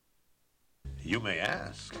You may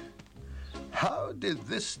ask, how did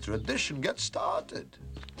this tradition get started?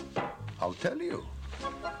 I'll tell you.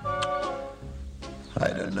 I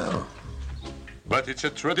don't know. But it's a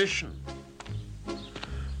tradition.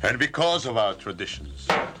 And because of our traditions,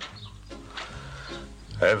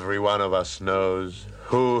 every one of us knows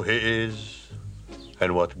who he is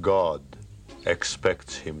and what God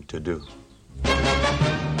expects him to do.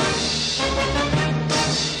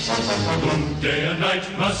 Day and night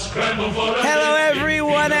must scramble for a Hello,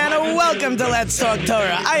 everyone, and welcome to Let's Talk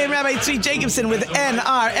Torah. I am Rabbi Tzvi Jacobson with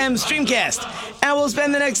NRM Streamcast, and we'll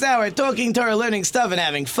spend the next hour talking Torah, learning stuff, and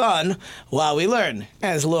having fun while we learn,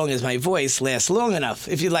 as long as my voice lasts long enough.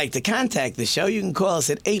 If you'd like to contact the show, you can call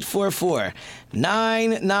us at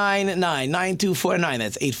 844-999-9249.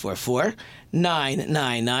 That's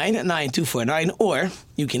 844-999-9249, or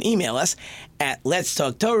you can email us at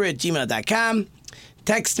letstalktorah@gmail.com.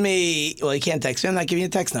 Text me. Well, you can't text me. I'm not giving you a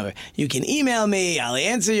text number. You can email me. I'll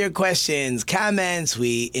answer your questions, comments.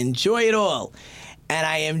 We enjoy it all. And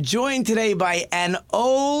I am joined today by an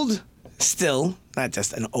old, still, not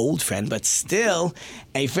just an old friend, but still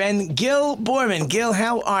a friend, Gil Borman. Gil,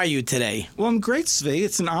 how are you today? Well, I'm great, Zvi.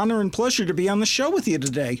 It's an honor and pleasure to be on the show with you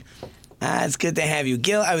today. It's good to have you.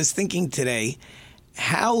 Gil, I was thinking today,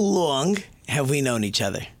 how long have we known each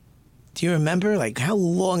other? Do you remember? Like, how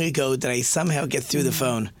long ago did I somehow get through the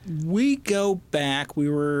phone? We go back, we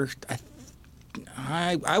were,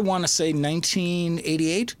 I want to say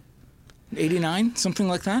 1988, 89, something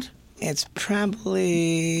like that. It's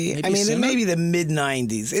probably, Maybe sooner? maybe the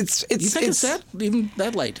mid-90s. You think it's that? Even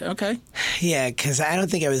that late? Okay. Yeah, because I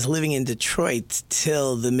don't think I was living in Detroit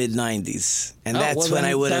till the mid-90s. And that's when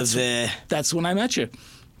I would have... That's when I met you.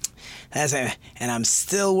 And I'm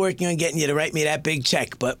still working on getting you to write me that big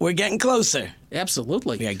check, but we're getting closer.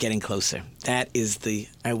 Absolutely. We are getting closer. That is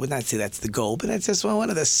I would not say that's the goal, but that's just one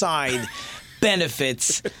of the side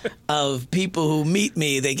benefits of people who meet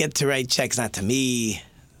me. They get to write checks, not to me.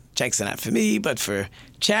 Checks are not for me, but for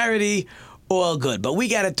charity. All good. But we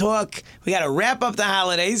got to talk. We got to wrap up the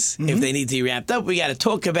holidays. Mm-hmm. If they need to be wrapped up, we got to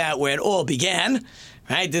talk about where it all began.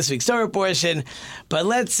 Right, this week's Torah portion. But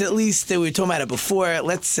let's at least, we were talking about it before,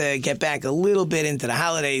 let's get back a little bit into the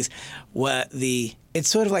holidays. It's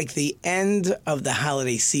sort of like the end of the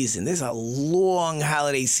holiday season. There's a long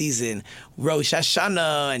holiday season, Rosh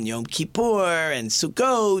Hashanah and Yom Kippur and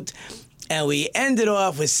Sukkot, and we ended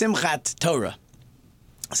off with Simchat Torah.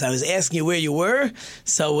 So I was asking you where you were,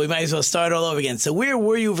 so we might as well start all over again. So where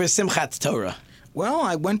were you for Simchat Torah? Well,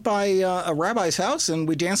 I went by a rabbi's house and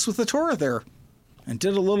we danced with the Torah there. And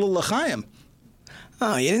did a little l'chaim.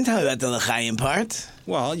 Oh, you didn't tell me about the l'chaim part.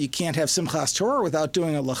 Well, you can't have Simchas Torah without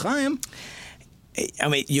doing a l'chaim. I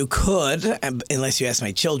mean, you could, unless you ask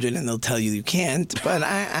my children, and they'll tell you can't. But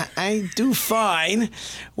I do fine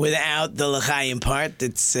without the l'chaim part.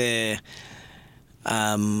 It's, what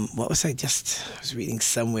was I was reading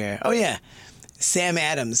somewhere. Oh, yeah. Sam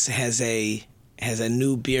Adams has a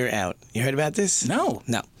new beer out. You heard about this? No.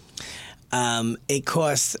 It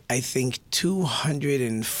costs, I think,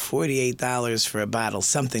 $248 for a bottle,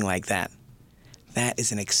 something like that. That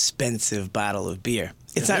is an expensive bottle of beer.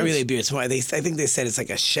 It's not really a beer. It's more. I think they said it's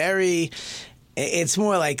like a sherry. It's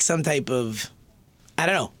more like some type of, I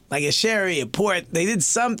don't know, like a sherry, a port. They did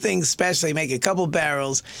something special. They make a couple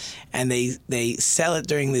barrels, and they sell it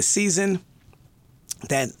during this season.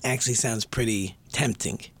 That actually sounds pretty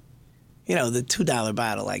tempting. You know, the $2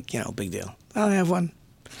 bottle, big deal. I'll have one.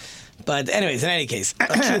 But anyways, in any case. A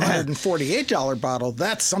 $248 bottle,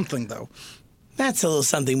 that's something, though. That's a little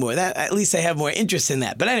something more. That at least I have more interest in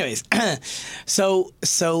that. But anyways, so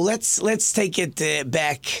let's take it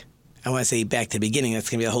back. I want to say back to the beginning. That's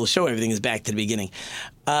going to be the whole show. Everything is back to the beginning.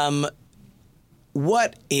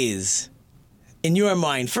 What is, in your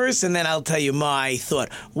mind, first, and then I'll tell you my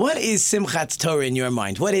thought. What is Simchat Torah in your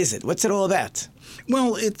mind? What is it? What's it all about?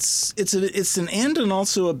 Well, it's an end and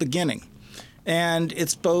also a beginning. And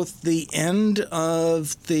it's both the end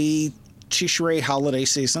of the Tishrei holiday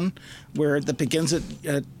season, where that begins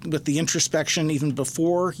with the introspection even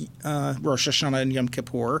before Rosh Hashanah and Yom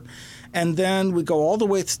Kippur. And then we go all the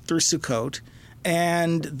way through Sukkot.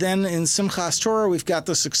 And then in Simchas Torah, we've got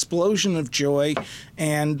this explosion of joy.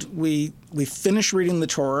 And we finish reading the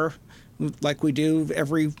Torah, like we do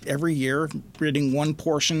every year, reading one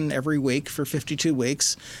portion every week for 52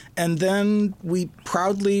 weeks. And then we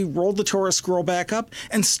proudly roll the Torah scroll back up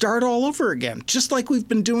and start all over again, just like we've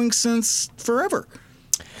been doing since forever.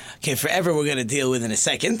 Okay, forever we're going to deal with in a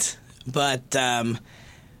second. But, you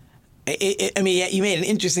made an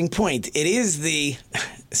interesting point. It is the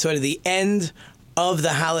sort of the end of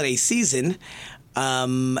the holiday season.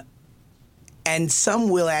 And some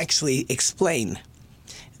will actually explain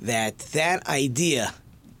that idea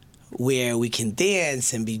where we can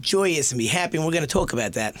dance and be joyous and be happy, and we're going to talk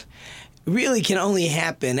about that, really can only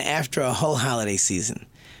happen after a whole holiday season.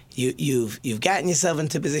 You've gotten yourself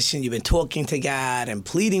into a position, you've been talking to God and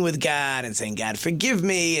pleading with God and saying, God, forgive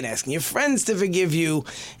me, and asking your friends to forgive you.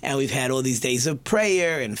 And we've had all these days of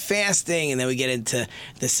prayer and fasting, and then we get into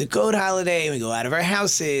the Sukkot holiday, and we go out of our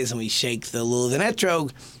houses, and we shake the lulav and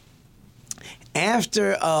etrog.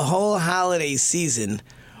 After a whole holiday season,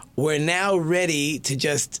 we're now ready to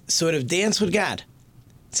just sort of dance with God.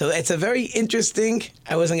 So it's a very interesting,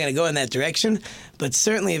 I wasn't going to go in that direction, but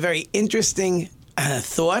certainly a very interesting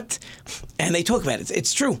thought, and they talk about it.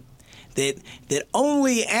 It's true that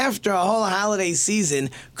only after a whole holiday season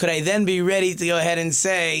could I then be ready to go ahead and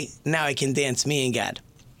say, now I can dance me and God.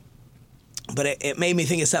 But it made me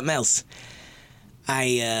think of something else.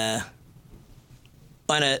 On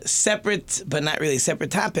a separate, but not really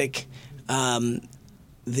separate topic,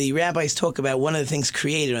 the rabbis talk about one of the things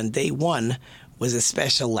created on day one was a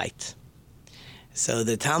special light. So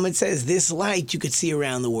the Talmud says this light you could see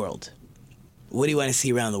around the world. What do you want to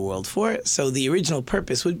see around the world for? So the original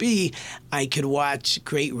purpose would be I could watch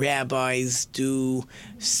great rabbis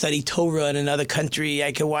study Torah in another country.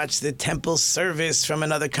 I could watch the temple service from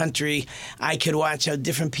another country. I could watch how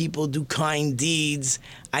different people do kind deeds.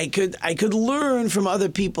 I could learn from other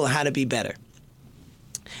people how to be better.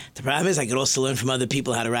 The problem is I could also learn from other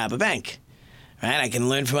people how to rob a bank. Right? I can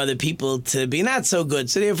learn from other people to be not so good.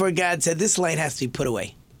 So therefore God said this light has to be put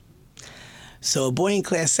away. So a boy in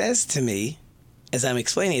class says to me, as I'm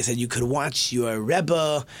explaining, he said, you could watch your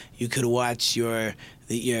Rebbe, you could watch your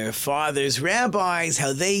father's rabbis,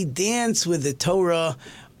 how they dance with the Torah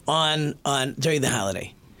on during the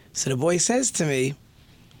holiday. So the boy says to me,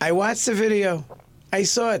 I watched the video. I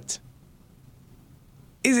saw it.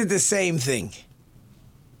 Is it the same thing?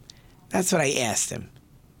 That's what I asked him.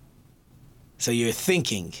 So you're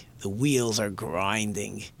thinking, the wheels are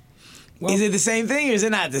grinding. Well, is it the same thing or is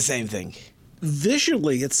it not the same thing?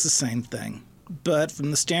 Visually, it's the same thing. But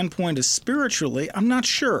from the standpoint of spiritually, I'm not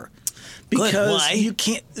sure. Because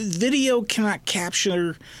video cannot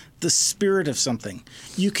capture the spirit of something.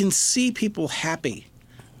 You can see people happy,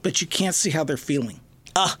 but you can't see how they're feeling.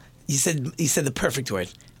 You said the perfect word.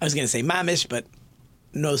 I was going to say mamish, but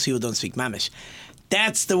most people don't speak mamish.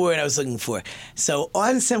 That's the word I was looking for. So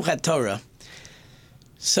on Simchat Torah,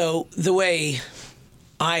 so the way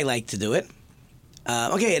I like to do it,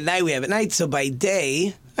 at night we have at night, so by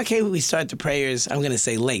day, we start the prayers, I'm going to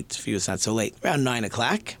say late, for you it's not so late, around 9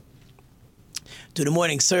 o'clock. Do the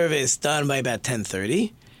morning service, done by about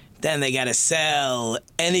 10:30. Then they got to sell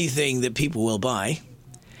anything that people will buy.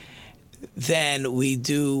 Then we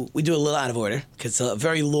do a little out of order, because it's a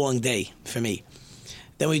very long day for me.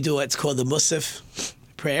 Then we do what's called the Musaf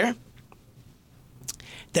prayer.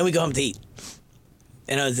 Then we go home to eat.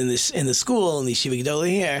 And I was in the school, in the Yeshiva Gedolah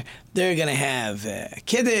here, they're going to have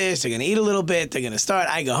Kiddush, they're going to eat a little bit, they're going to start.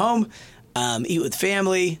 I go home, eat with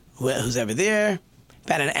family, who's ever there.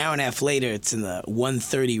 About an hour and a half later, it's in the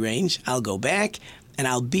 1:30 range. I'll go back, and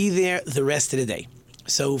I'll be there the rest of the day.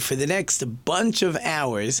 So for the next bunch of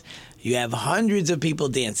hours, you have hundreds of people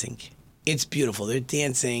dancing. It's beautiful. They're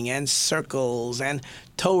dancing and circles and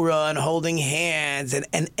Torah and holding hands,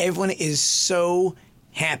 and everyone is so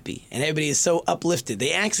happy, and everybody is so uplifted.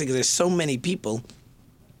 They actually, because there's so many people,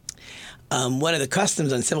 one of the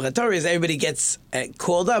customs on Simchat Torah is everybody gets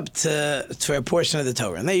called up for a portion of the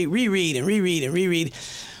Torah, and they reread and reread and reread.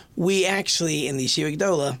 We actually, in the Yeshiva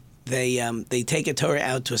Gedolah, they take a Torah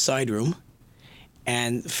out to a side room,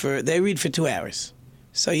 and they read for 2 hours.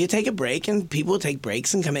 So you take a break, and people take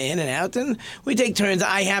breaks and come in and out, and we take turns.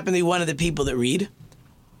 I happen to be one of the people that read,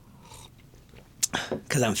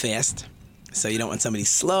 because I'm fast. So you don't want somebody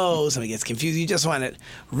slow, somebody gets confused. You just want it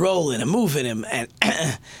rolling and moving him. And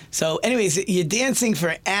so anyways, you're dancing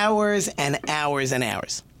for hours and hours and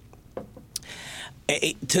hours.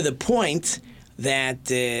 To the point that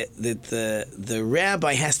the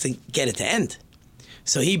rabbi has to get it to end.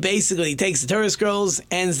 So he basically takes the Torah scrolls,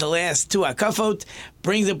 ends the last 2 akafot,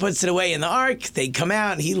 brings it, puts it away in the ark. They come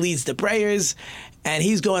out, and he leads the prayers, and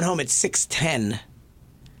he's going home at 6:10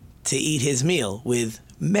 to eat his meal with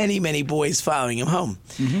many, many boys following him home,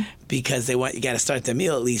 because you got to start the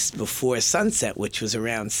meal at least before sunset, which was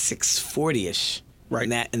around 6:40ish,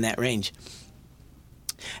 right in that range.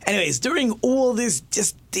 Anyways, during all this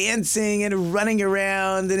just dancing and running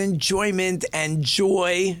around and enjoyment and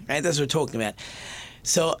joy, right? That's what we're talking about.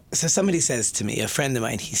 So somebody says to me, a friend of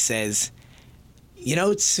mine, he says,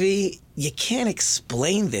 Tzvi, you can't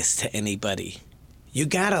explain this to anybody. You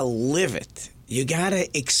got to live it. You gotta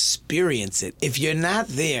experience it. If you're not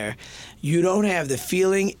there, you don't have the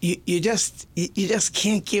feeling. You just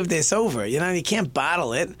can't give this over. You know, you can't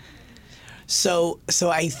bottle it. So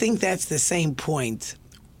I think that's the same point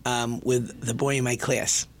with the boy in my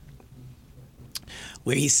class,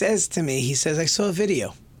 where he says to me, I saw a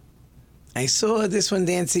video. I saw this one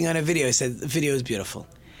dancing on a video. I said, the video is beautiful.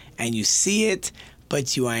 And you see it,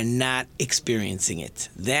 but you are not experiencing it.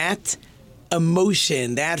 That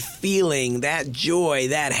emotion, that feeling, that joy,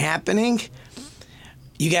 that happening,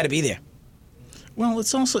 you got to be there. Well,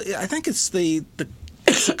 it's also, I think it's the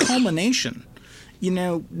culmination. You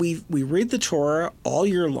know, we read the Torah all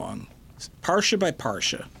year long, parsha by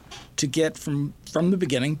parsha, to get from the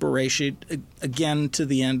beginning, Bereshit, again to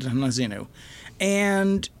the end, Hanazinu.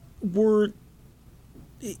 And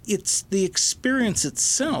it's the experience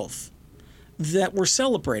itself that we're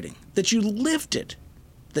celebrating, that you lived it,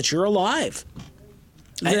 that you're alive.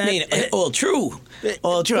 I mean, all true.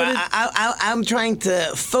 All true. I'm trying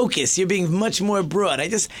to focus. You're being much more broad.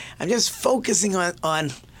 I'm just focusing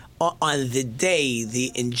on the day,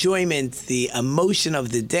 the enjoyment, the emotion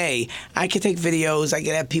of the day. I could take videos. I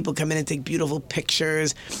could have people come in and take beautiful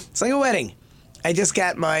pictures. It's like a wedding. I just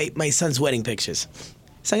got my son's wedding pictures.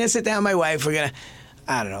 So I'm going to sit down with my wife. We're going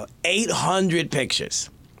to, 800 pictures.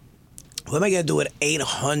 What am I going to do with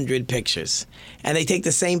 800 pictures? And they take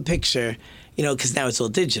the same picture, because now it's all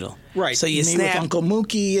digital. Right. So you snap with Uncle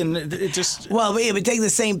Mookie, and it just... Well, but take the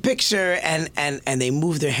same picture, and they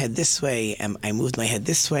move their head this way, and I moved my head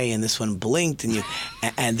this way, and this one blinked,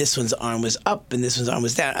 and this one's arm was up, and this one's arm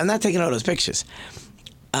was down. I'm not taking all those pictures.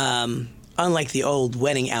 Unlike the old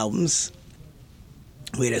wedding albums,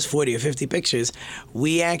 where there's 40 or 50 pictures,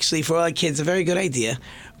 we actually, for our kids, a very good idea,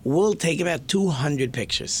 we'll take about 200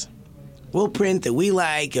 pictures. We'll print that we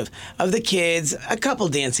like of the kids, a couple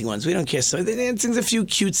dancing ones. We don't care. So the dancing's a few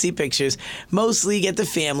cutesy pictures. Mostly you get the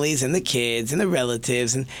families and the kids and the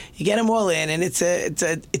relatives, and you get them all in, and it's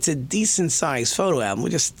a decent sized photo album. We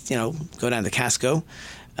just go down to Costco,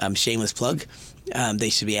 shameless plug. They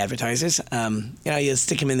should be advertisers. You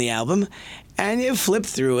stick them in the album, and you flip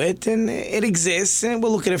through it, and it exists, and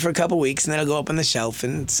we'll look at it for a couple weeks, and then it'll go up on the shelf,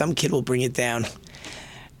 and some kid will bring it down.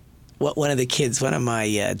 One of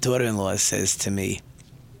my daughter-in-laws says to me,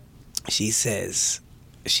 she says,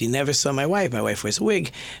 she never saw my wife. My wife wears a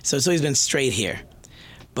wig, so it's always been straight hair.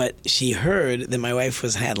 But she heard that my wife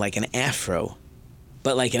had like an afro,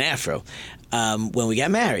 when we got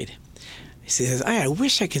married. She says, I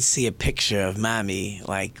wish I could see a picture of Mommy,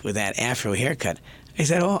 like, with that afro haircut. I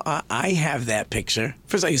said, I have that picture.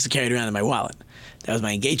 First, I used to carry it around in my wallet. That was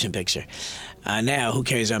my engagement picture. Now, who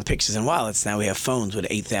carries around pictures and wallets? Now we have phones with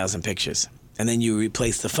 8,000 pictures. And then you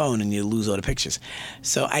replace the phone and you lose all the pictures.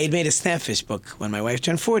 So I had made a Snapfish book when my wife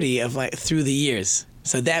turned 40 of through the years.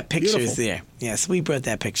 So that picture is there. Yeah, so we brought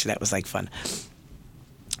that picture. That was fun.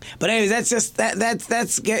 But anyways,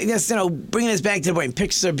 that's bringing us back to the point.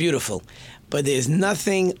 Pictures are beautiful. But there's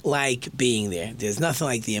nothing like being there. There's nothing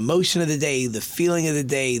like the emotion of the day, the feeling of the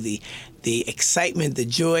day, the excitement, the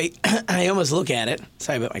joy. I almost look at it.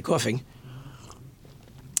 Sorry about my coughing.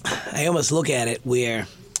 I almost look at it where,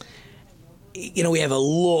 we have a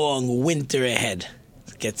long winter ahead.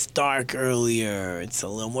 It gets dark earlier. It's a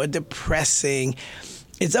little more depressing.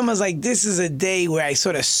 It's almost like this is a day where I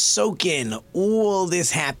sort of soak in all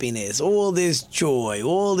this happiness, all this joy,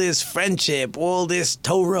 all this friendship, all this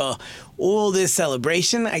Torah, all this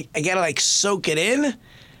celebration. I got to soak it in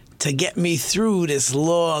to get me through this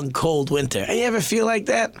long, cold winter. You ever feel like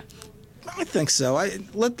that? I think so.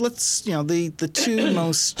 Let's the two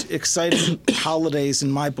most exciting holidays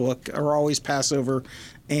in my book are always Passover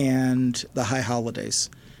and the high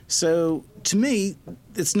holidays. So to me,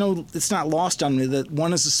 it's not lost on me that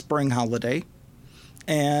one is a spring holiday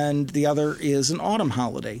and the other is an autumn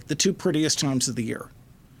holiday, the two prettiest times of the year,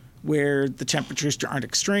 where the temperatures aren't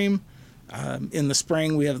extreme. In the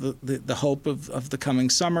spring, we have the hope of the coming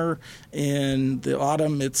summer. In the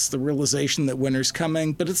autumn, it's the realization that winter's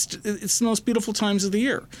coming. But it's the most beautiful times of the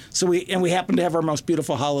year. So we happen to have our most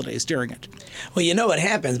beautiful holidays during it. Well, you know what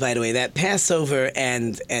happens, by the way, that Passover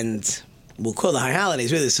and we'll call the high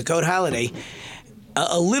holidays, really the Sukkot holiday,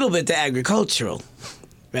 a little bit to agricultural,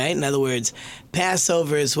 right? In other words,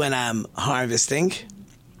 Passover is when I'm harvesting,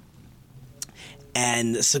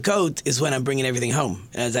 and Sukkot is when I'm bringing everything home.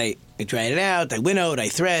 As I dried it out, I winnowed, I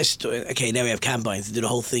threshed. Okay, now we have combines to do the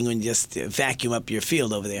whole thing when you just vacuum up your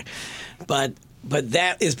field over there. But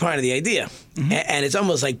that is part of the idea. Mm-hmm. And it's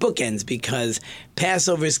almost like bookends, because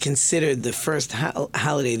Passover is considered the first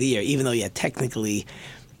holiday of the year, even though, technically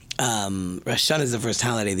Rosh Hashanah is the first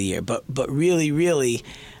holiday of the year. But really,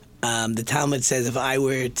 the Talmud says if I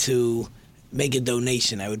were to make a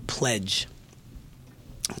donation. I would pledge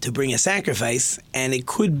to bring a sacrifice, and it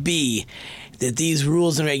could be that these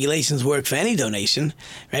rules and regulations work for any donation,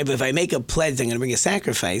 right? But if I make a pledge, I'm going to bring a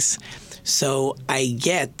sacrifice. So I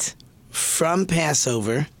get from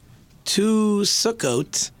Passover to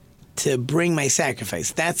Sukkot to bring my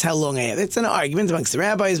sacrifice. That's how long I have. It's an argument amongst the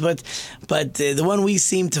rabbis, but the one we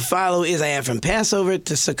seem to follow is I have from Passover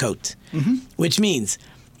to Sukkot, which means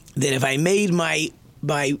that if I made my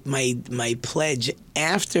pledge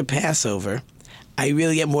after Passover, I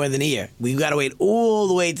really get more than a year. We've got to wait all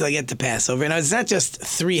the way till I get to Passover. And it's not just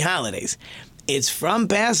 3 holidays. It's from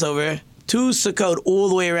Passover to Sukkot all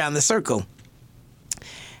the way around the circle.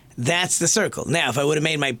 That's the circle. Now, if I would have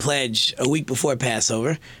made my pledge a week before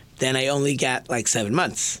Passover, then I only got like 7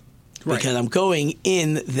 months. Right. Because I'm going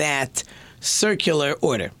in that circular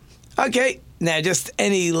order. Okay, now just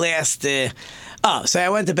any last... so I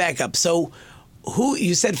want to back up. So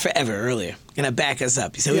you said forever earlier. Going to back us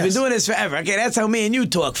up. You said, we've been doing this forever. Okay, that's how me and you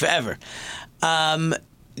talk forever.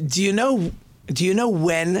 Do you know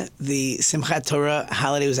when the Simchat Torah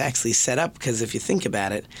holiday was actually set up? Because if you think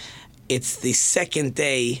about it, it's the second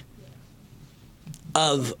day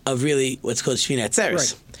of really what's called Shmini Atzeres.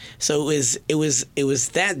 Right. So it was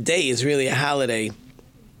that day is really a holiday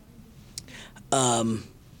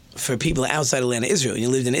for people outside of the land of Israel. When you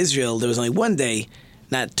lived in Israel, there was only one day,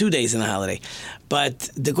 not 2 days in the holiday. But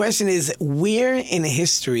the question is, where in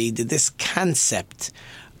history did this concept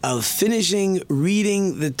of finishing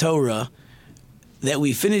reading the Torah, that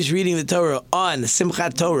we finish reading the Torah on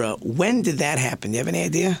Simchat Torah, when did that happen? Do you have any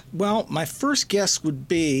idea? Well, my first guess would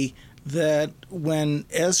be that when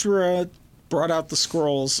Ezra brought out the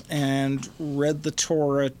scrolls and read the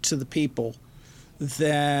Torah to the people,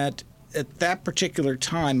 that at that particular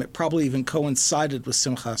time, it probably even coincided with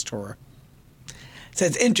Simchat Torah. So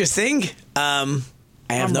it's interesting.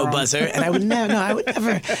 I have no buzzer, and I would never.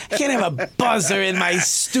 I can't have a buzzer in my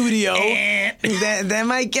studio. Then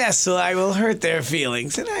my guests I will hurt their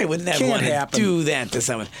feelings, and I would never want to do that to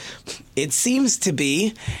someone. It seems to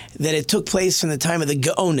be that it took place from the time of the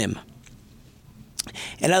Gaonim.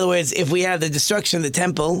 In other words, if we had the destruction of the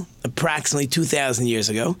temple approximately 2,000 years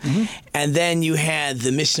ago, and then you had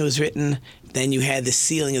the Mishnah was written, then you had the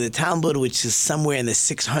sealing of the Talmud, which is somewhere in the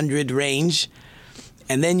 600 range.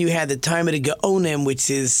 And then you had the time of the Gaonim, which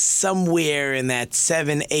is somewhere in that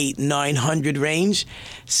 700, 800, 900 range.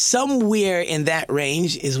 Somewhere in that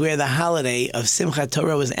range is where the holiday of Simchat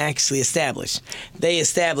Torah was actually established. They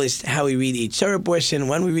established how we read each Torah portion.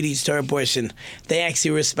 When we read each Torah portion, they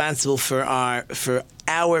actually were responsible for our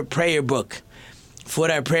prayer book, for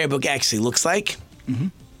what our prayer book actually looks like.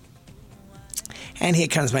 And here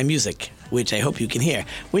comes my music, which I hope you can hear,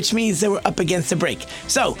 which means that we're up against the break.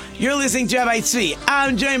 So, you're listening to Rabbi Tzvi.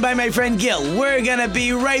 I'm joined by my friend Gil. We're going to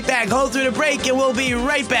be right back. Hold through the break, and we'll be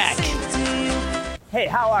right back. Hey,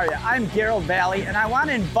 how are you? I'm Gerald Valley, and I want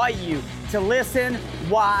to invite you to listen,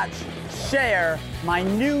 watch, share my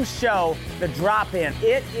new show, The Drop-In.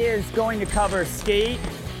 It is going to cover skate,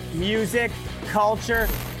 music, culture,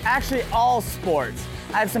 actually all sports.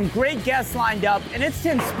 I have some great guests lined up, and it's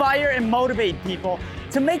to inspire and motivate people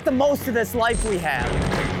to make the most of this life we have.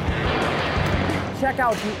 Check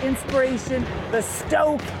out the inspiration, the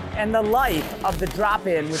stoke, and the life of The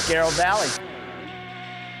Drop-In with Gerald Valley.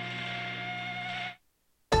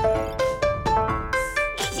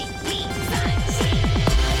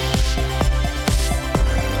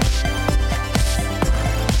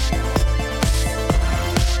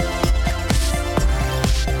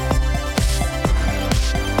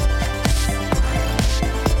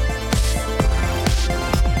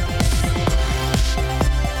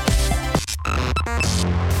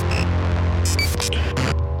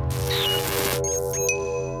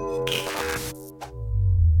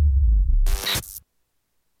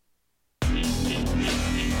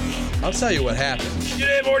 I'll tell you what happened.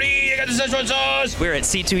 G'day, Morty. I got the Szechuan sauce. We're at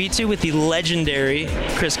C2E2 with the legendary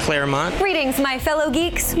Chris Claremont. Greetings, my fellow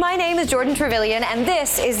geeks. My name is Jordan Trevelyan, and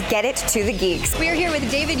this is Get It to the Geeks. We're here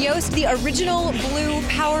with David Yost, the original Blue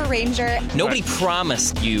Power Ranger. Nobody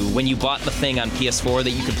promised you when you bought the thing on PS4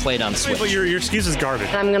 that you could play it on Switch. But your excuse is garbage.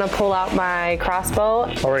 I'm gonna pull out my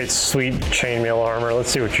crossbow. All right, sweet chainmail armor.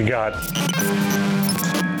 Let's see what you got.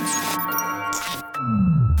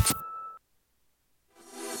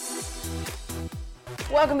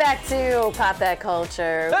 Welcome back to Pop That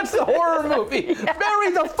Culture. That's the horror movie.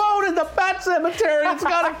 Bury the phone in the pet cemetery. It's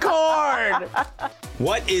got a cord.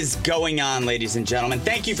 What is going on, ladies and gentlemen?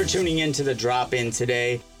 Thank you for tuning in to The Drop-In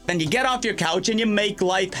today. Then you get off your couch and you make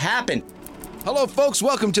life happen. Hello, folks.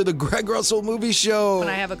 Welcome to the Greg Russell Movie Show. When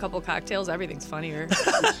I have a couple cocktails, everything's funnier.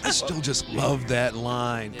 I still just love that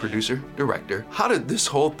line. Producer, director, how did this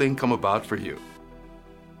whole thing come about for you?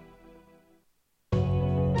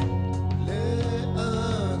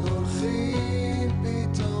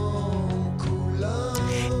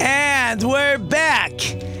 And we're back.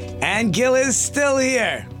 And Gil is still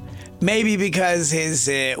here. Maybe because his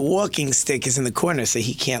walking stick is in the corner so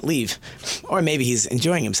he can't leave. Or maybe he's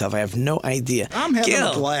enjoying himself. I have no idea. I'm having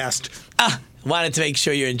Gil, a blast. Wanted to make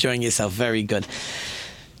sure you're enjoying yourself. Very good.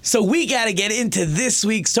 So we got to get into this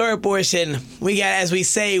week's Torah portion. We got, as we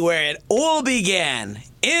say, where it all began.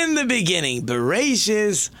 In the beginning,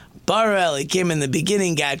 Bereshis bara Elokim. In the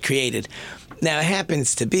beginning, God created. Now, it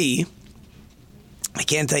happens to be, I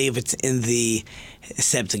can't tell you if it's in the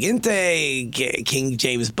Septuagint, King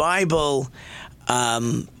James Bible,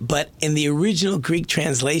 but in the original Greek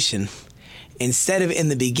translation, instead of in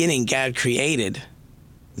the beginning, God created,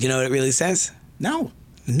 you know what it really says? No.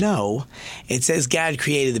 It says God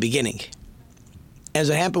created the beginning. As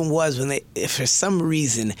what happened was when they, if for some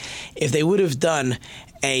reason, if they would have done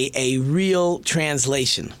a real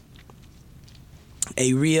translation,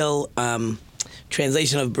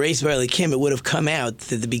 translation of Bereshis bara Elokim, it would have come out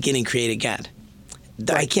that the beginning created God.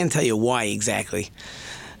 Right. I can't tell you why exactly.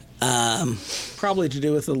 Probably to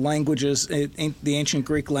do with the languages, the ancient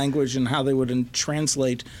Greek language, and how they would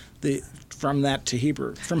translate from that to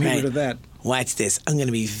Hebrew, from Hebrew to that. Watch this. I'm going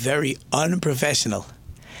to be very unprofessional.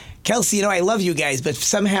 Kelsey, you know, I love you guys, but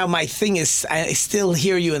somehow my thing is, I still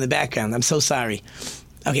hear you in the background. I'm so sorry.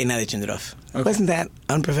 Okay, now they turned it off. Okay. Wasn't that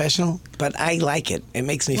unprofessional? But I like it. It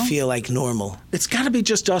makes me feel like normal. It's got to be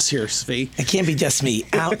just us here, Svi. It can't be just me.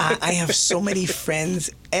 I have so many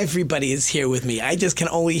friends. Everybody is here with me. I just can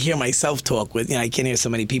only hear myself talk with. I can't hear so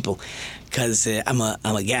many people because I'm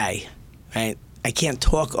a guy, right? I can't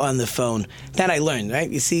talk on the phone. That I learned, right?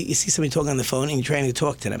 You see somebody talk on the phone and you're trying to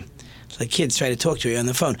talk to them. It's like kids try to talk to you on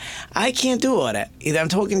the phone. I can't do all that. Either I'm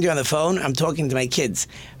talking to you on the phone, I'm talking to my kids,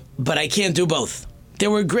 but I can't do both. There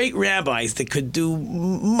were great rabbis that could do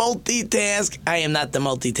multitask. I am not the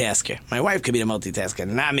multitasker. My wife could be the multitasker,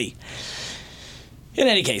 not me. In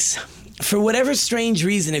any case, for whatever strange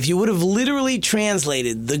reason, if you would have literally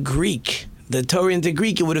translated the Torah into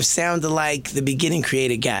Greek, it would have sounded like the beginning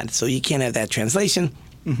created God. So you can't have that translation.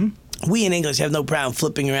 Mm-hmm. We in English have no problem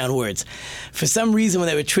flipping around words. For some reason, when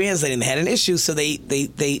they were translating, they had an issue, so they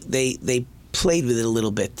played with it a little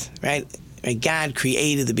bit, right? God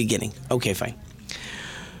created the beginning. Okay, fine.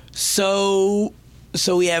 So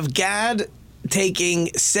we have God taking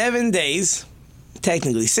 7 days,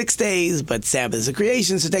 technically 6 days, but Sabbath is a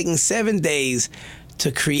creation, so taking 7 days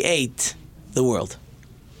to create the world.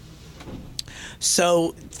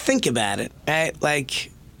 So think about it, right?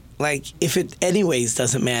 Like if it anyways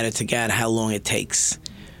doesn't matter to God how long it takes,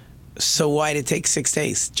 so why did it take 6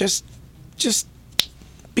 days? Just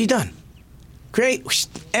be done. Great,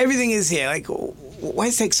 everything is here. Like, why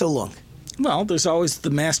does it take so long? Well, there's always the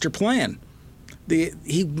master plan.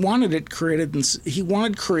 He wanted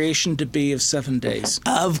creation to be of 7 days.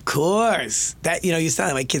 Of course. That you sound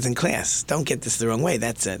like my kids in class. Don't get this the wrong way.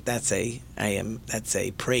 That's a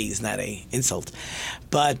praise, not a insult.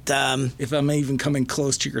 But if I'm even coming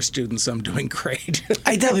close to your students, I'm doing great.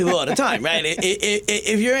 I tell people all the time, right?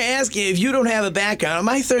 If you're asking, if you don't have a background,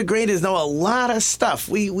 my third graders know a lot of stuff.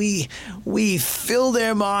 We fill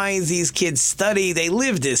their minds. These kids study. They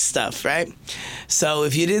live this stuff, right? So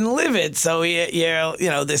if you didn't live it, so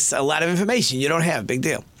there's a lot of information you don't have. Big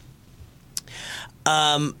deal.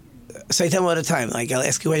 So I tell them all the time, like, I'll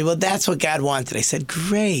ask you, well, that's what God wanted. I said,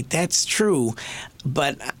 great, that's true.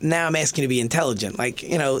 But now I'm asking you to be intelligent. Like,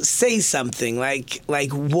 say something like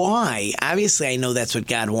why? Obviously, I know that's what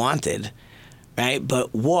God wanted, right?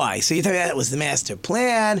 But why? So you tell me that was the master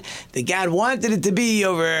plan, that God wanted it to be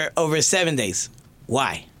over 7 days.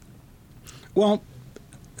 Why? Well,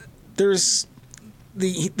 there's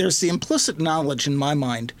the implicit knowledge in my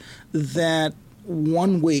mind that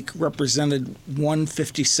 1 week represented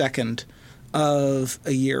 1/52nd of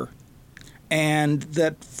a year, and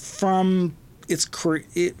that from the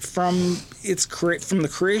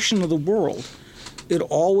creation of the world, it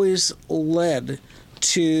always led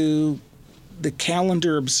to the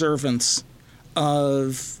calendar observance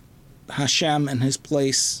of Hashem and his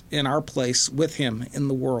place in our place with him in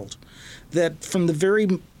the world. That from the very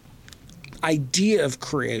idea of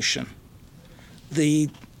creation, the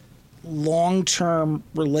long-term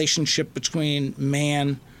relationship between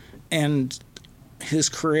man and his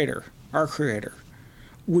creator, our creator,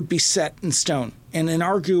 would be set in stone, and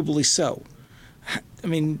inarguably so. I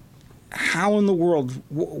mean, how in the world?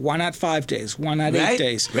 Why not 5 days? Why not 8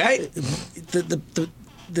 days? Right.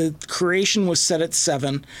 The creation was set at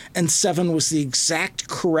 7, and 7 was the exact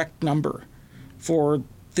correct number for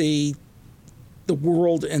the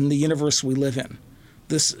world and the universe we live in.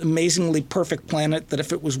 This amazingly perfect planet that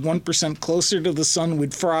if it was 1% closer to the sun,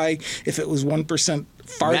 we'd fry. If it was 1%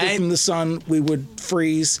 farther from the sun, we would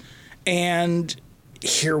freeze. And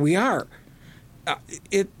here we are.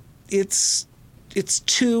 It's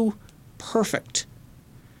too perfect.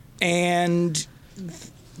 And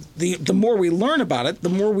the more we learn about it, the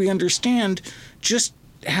more we understand just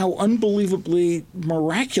how unbelievably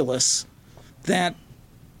miraculous that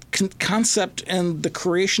concept and the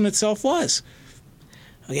creation itself was.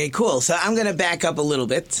 Okay, cool. So I'm going to back up a little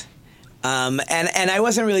bit. And I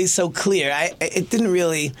wasn't really so clear. It didn't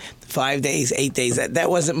really, 5 days, 8 days, that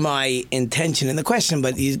wasn't my intention in the question,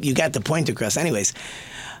 but you got the point across. Anyways,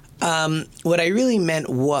 what I really meant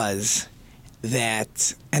was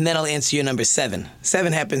that, and then I'll answer your number 7.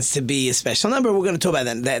 7 happens to be a special number. We're going to talk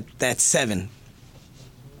about that's 7.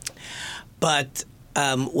 But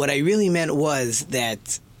what I really meant was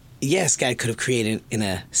that, yes, God could have created in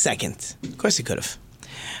a second. Of course he could have.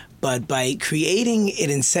 But by creating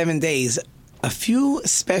it in 7 days, a few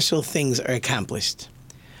special things are accomplished.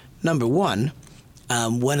 Number one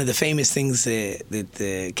of the famous things that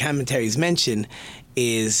the commentaries mention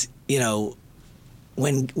is,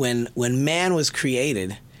 when man was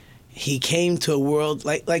created, he came to a world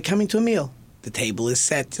like coming to a meal. The table is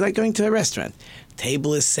set, like going to a restaurant.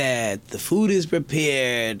 Table is set, the food is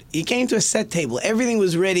prepared. He came to a set table. Everything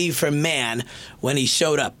was ready for man when he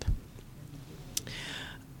showed up.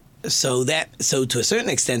 So to a certain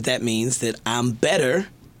extent, that means that I'm better,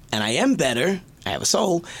 and I am better. I have a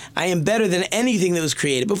soul. I am better than anything that was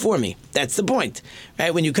created before me. That's the point,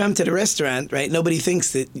 right? When you come to the restaurant, right, nobody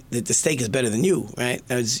thinks that the steak is better than you, right?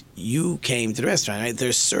 As you came to the restaurant, right?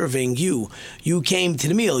 They're serving you. You came to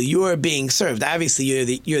the meal. You're being served. Obviously,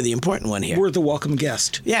 you're the important one here. We're the welcome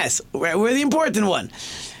guest. Yes, we're the important one.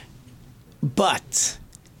 But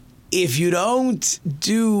if you don't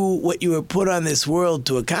do what you were put on this world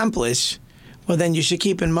to accomplish, well, then you should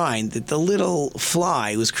keep in mind that the little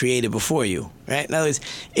fly was created before you, right? In other words,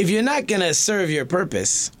 if you're not going to serve your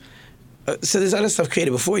purpose, so there's other stuff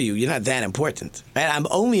created before you, you're not that important, right? I'm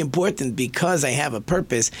only important because I have a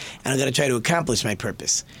purpose, and I'm going to try to accomplish my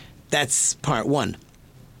purpose. That's part one.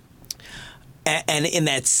 And in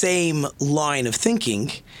that same line of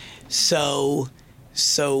thinking, so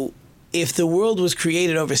if the world was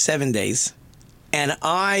created over 7 days, and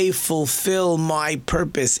I fulfill my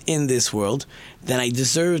purpose in this world, then I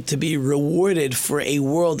deserve to be rewarded for a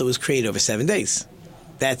world that was created over 7 days.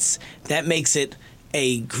 That makes it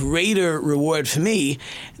a greater reward for me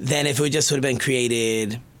than if it just would have been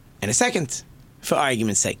created in a second, for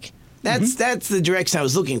argument's sake. That's the direction I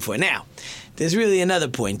was looking for. Now, there's really another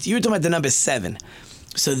point. You were talking about the number 7.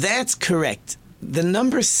 So that's correct. The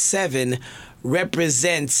number 7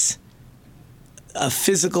 represents a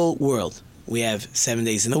physical world. We have 7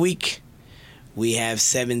 days in the week. We have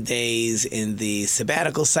 7 days in the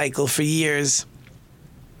sabbatical cycle for years.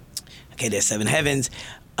 Okay, there's 7 heavens.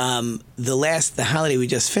 The holiday we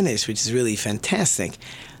just finished, which is really fantastic,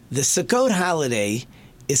 the Sukkot holiday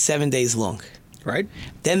is 7 days long. Right.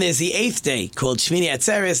 Then there's the 8th day called Shmini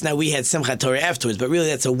Atzeres. Now we had Simchat Torah afterwards, but really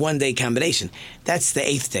that's a one-day combination. That's the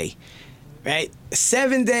 8th day, right?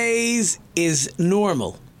 7 days is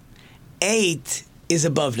normal. 8 is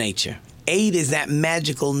above nature. 8 is that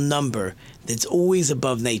magical number that's always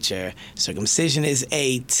above nature. Circumcision is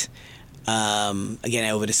 8. Again,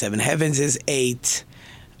 over the 7 heavens is 8.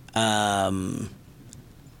 Let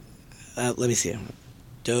me see.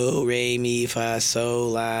 Do, re, mi, fa,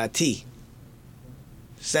 sol, la, ti.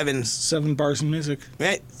 7. 7 bars of music.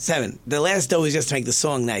 Right? 7. The last do is just to make the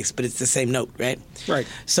song nice, but it's the same note, right? Right.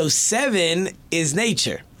 So 7 is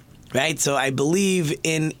nature. Right, so I believe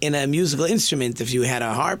in a musical instrument, if you had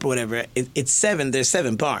a harp or whatever, it's 7. There's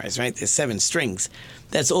 7 bars, right? There's 7 strings.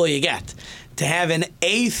 That's all you got. To have an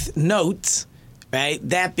 8th note, right?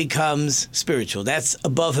 That becomes spiritual. That's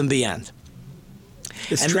above and beyond.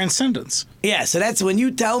 It's transcendence. Yeah, so that's when you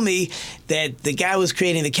tell me that the guy was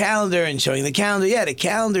creating the calendar and showing the calendar. Yeah, the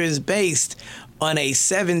calendar is based on a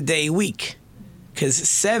 7-day week. Because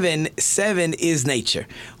 7 is nature.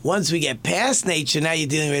 Once we get past nature, now you're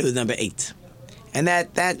dealing with number 8. And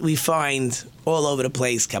that we find all over the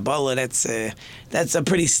place. Kabbalah, that's a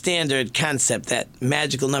pretty standard concept, that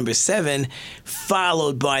magical number 7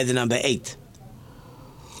 followed by the number 8.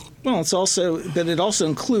 Well, it also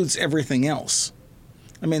includes everything else.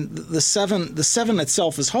 I mean, the 7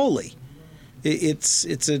 itself is holy. It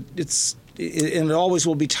and it always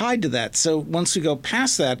will be tied to that. So once we go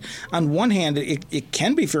past that, on one hand, it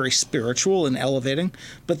can be very spiritual and elevating,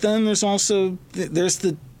 but then there's also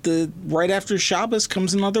the right after Shabbos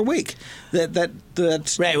comes another week.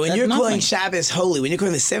 That's right. When that you're nothing. calling Shabbos holy, when you're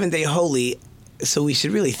calling the 7th day holy, so we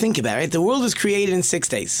should really think about it. Right? The world was created in 6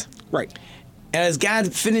 days. Right. And as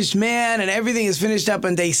God finished man and everything is finished up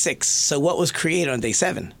on day 6. So what was created on day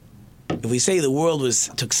 7? If we say the world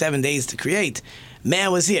took 7 days to create,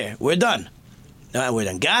 man was here. We're done. No, we're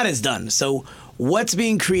done. God is done. So what's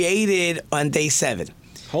being created on day 7?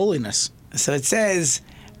 Holiness. So it says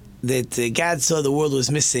that God saw the world was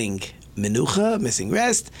missing menucha, missing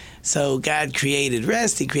rest. So God created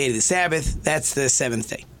rest. He created the Sabbath. That's the 7th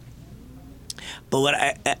day. But what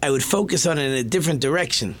I would focus on in a different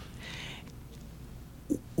direction.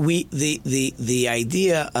 The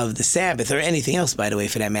idea of the Sabbath, or anything else, by the way,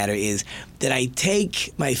 for that matter, is that I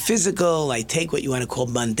take my physical, I take what you want to call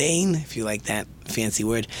mundane, if you like that fancy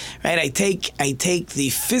word, right? I take the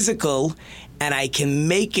physical and I can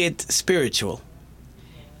make it spiritual.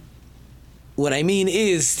 What I mean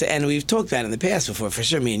is, and we've talked about it in the past before, for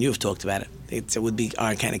sure, me and you have talked about it. It would be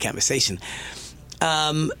our kind of conversation.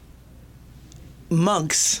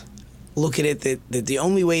 Monks look at it that the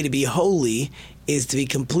only way to be holy is to be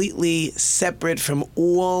completely separate from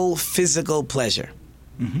all physical pleasure.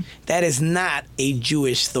 Mm-hmm. That is not a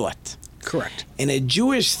Jewish thought. Correct. In a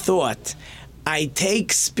Jewish thought, I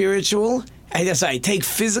take spiritual, I take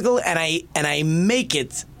physical and I make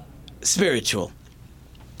it spiritual.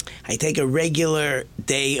 I take a regular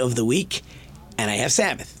day of the week and I have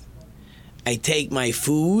Sabbath. I take my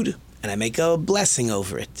food and I make a blessing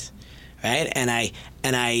over it. Right? And I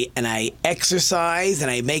exercise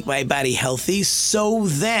and I make my body healthy so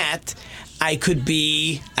that I could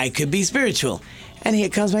be spiritual. And here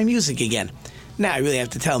comes my music again. Now I really have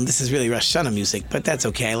to tell him this is really Rosh Hashanah music, but that's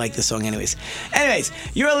okay. I like the song anyways. Anyways,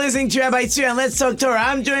 you're listening to Rabbi Tzvi on Let's Talk Torah.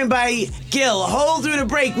 I'm joined by Gil. Hold through the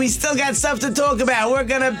break. We still got stuff to talk about. We're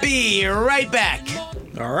gonna be right back.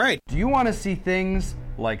 All right. Do you want to see things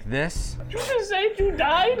like this? Did you just say you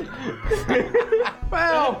died?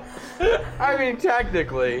 Well, I mean,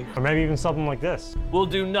 technically. Or maybe even something like this. We'll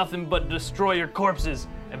do nothing but destroy your corpses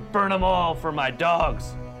and burn them all for my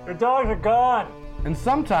dogs. Your dogs are gone. And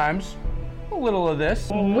sometimes, a little of this.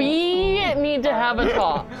 We need to have a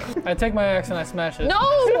talk. I take my axe and I smash it. No!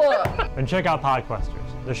 And check out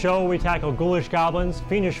Podquesters, the show where we tackle ghoulish goblins,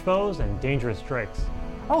 fiendish foes, and dangerous drakes.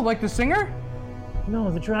 Oh, like the singer? No,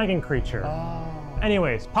 the dragon creature. Oh.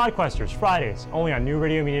 Anyways, Podquesters, Fridays, only on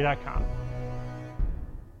NewRadioMedia.com.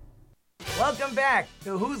 Welcome back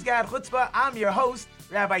to Who's Got Chutzpah. I'm your host,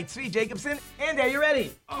 Rabbi Tzvi Jacobson. Andy, are you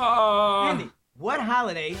ready? Andy, what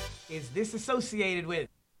holiday is this associated with?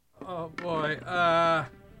 Oh boy,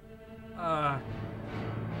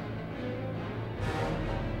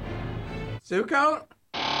 Sukkot?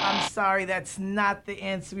 I'm sorry, that's not the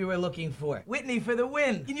answer we were looking for. Whitney, for the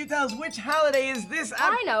win. Can you tell us which holiday is this?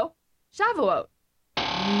 I know. Shavuot.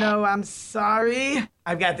 No, I'm sorry.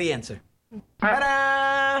 I've got the answer.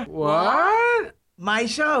 Ta-da! What? My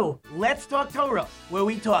show, Let's Talk Torah, where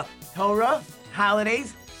we talk Torah,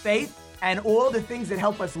 holidays, faith, and all the things that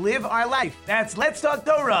help us live our life. That's Let's Talk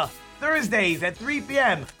Torah, Thursdays at 3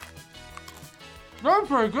 p.m. That's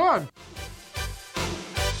pretty good.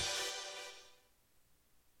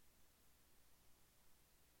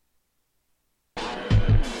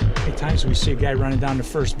 Times we see a guy running down to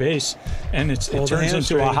first base, and it turns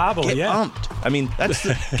into a hobble. Get yeah, umped. I mean, that's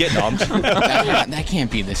getting umped. that can't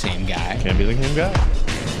be the same guy. Can't be the same guy.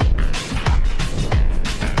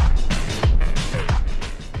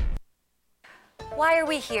 Why are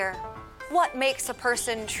we here? What makes a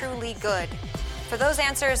person truly good? For those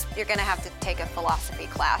answers, you're gonna have to take a philosophy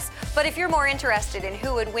class. But if you're more interested in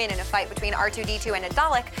who would win in a fight between R2-D2 and a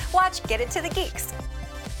Dalek, watch Get It to the Geeks.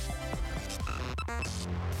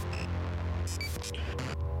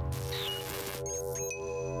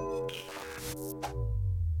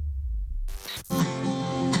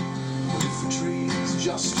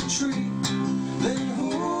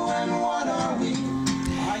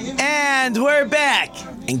 And we're back.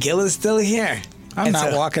 And Gil is still here. I'm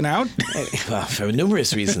not walking out. Well, for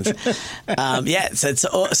numerous reasons.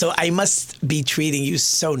 So I must be treating you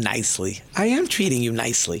so nicely. I am treating you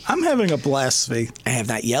nicely. I'm having a blast, Svi. I have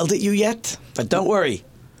not yelled at you yet, but don't worry.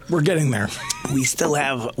 We're getting there. We still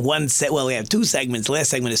have we have 2 segments. The last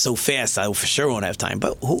segment is so fast, I for sure won't have time.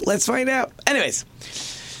 But let's find out. Anyways,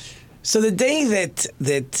 so the day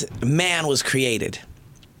that man was created,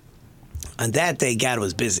 on that day, God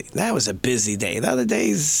was busy. That was a busy day. The other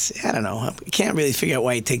days, I don't know. I can't really figure out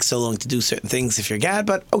why it takes so long to do certain things if you're God,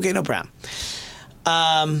 but okay, no problem.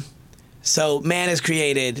 So man is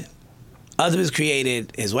created, Adam is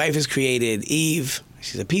created, his wife is created, Eve,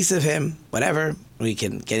 she's a piece of him, whatever. We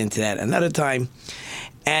can get into that another time.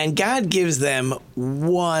 And God gives them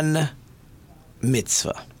one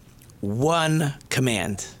mitzvah, one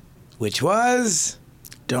command, which was...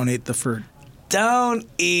 Don't eat the fruit. Don't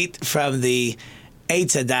eat from the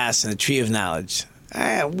Eitz Hadas and the tree of knowledge.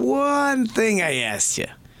 One thing I asked you.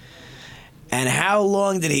 And how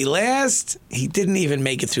long did he last? He didn't even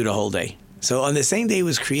make it through the whole day. So on the same day he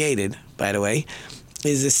was created, by the way,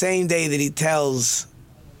 is the same day that he tells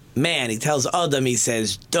Adam, he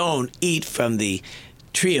says, don't eat from the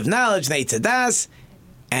tree of knowledge, Eitz Hadas,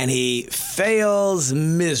 and he fails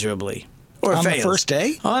miserably. Or on fails. The first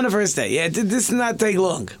day? On the first day. Yeah, this did not take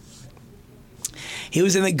long. He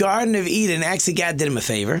was in the Garden of Eden. Actually, God did him a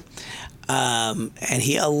favor. And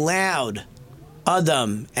he allowed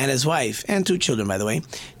Adam and his wife, and 2 children, by the way,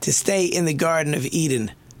 to stay in the Garden of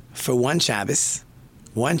Eden for one Shabbos.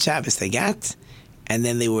 One Shabbos they got, and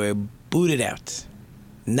then they were booted out,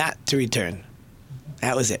 not to return.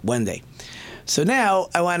 That was it, one day. So now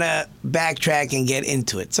I want to backtrack and get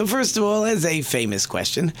into it. So first of all, as a famous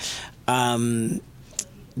question, do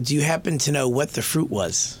you happen to know what the fruit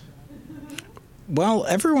was? Well,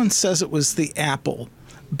 everyone says it was the apple,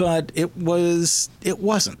 but it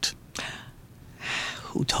wasn't.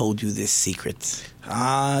 Who told you this secret?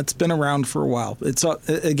 It's been around for a while. It's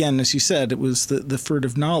again, as you said, it was the fruit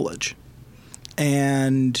of knowledge.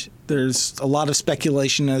 And there's a lot of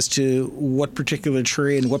speculation as to what particular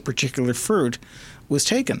tree and what particular fruit was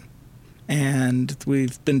taken. And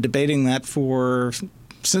we've been debating that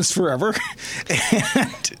since forever.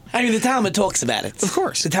 And I mean, the Talmud talks about it. Of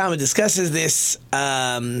course. The Talmud discusses this.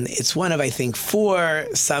 It's one of, I think, 4.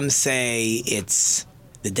 Some say it's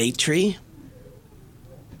the date tree,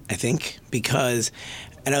 I think, because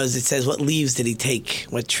I know it says what leaves did he take,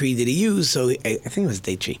 what tree did he use. So I think it was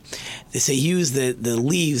date tree. So he used the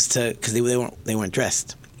leaves because they weren't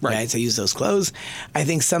dressed, right? So he used those clothes. I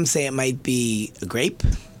think some say it might be a grape.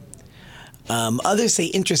 Others say,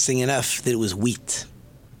 interesting enough, that it was wheat,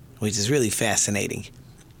 which is really fascinating.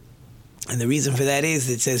 And the reason for that is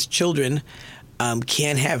it says children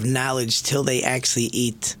can't have knowledge till they actually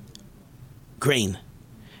eat grain.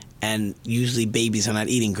 And usually babies are not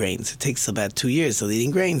eating grains. It takes about 2 years till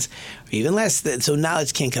eating grains, or even less. So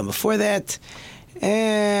knowledge can't come before that.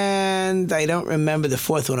 And I don't remember the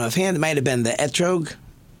 4th one offhand. It might have been the etrog.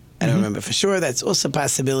 I don't remember for sure. That's also a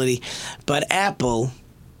possibility. But apple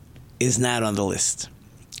is not on the list.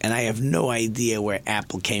 And I have no idea where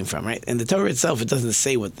apple came from, right? And the Torah itself, it doesn't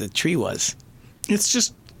say what the tree was. It's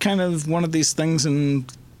just kind of one of these things in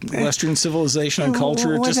Western civilization and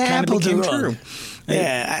culture. It just kind of became true.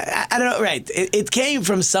 Yeah, I don't know. Right. It came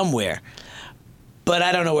from somewhere, but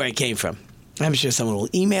I don't know where it came from. I'm sure someone will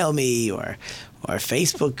email me or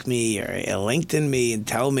Facebook me or LinkedIn me and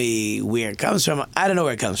tell me where it comes from. I don't know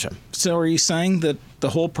where it comes from. So are you saying that the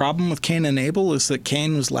whole problem with Cain and Abel is that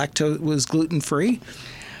Cain was gluten-free?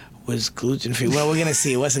 Was gluten-free? Well, we're going to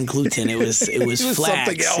see. It wasn't gluten. It was flax.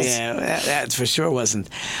 Something else. Yeah, that for sure wasn't.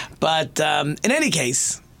 But in any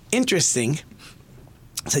case, interesting.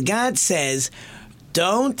 So God says,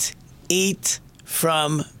 don't eat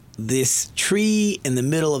from this tree in the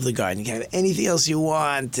middle of the garden. You can have anything else you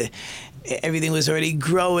want. Everything was already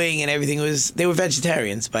growing and they were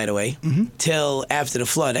vegetarians, by the way, till after the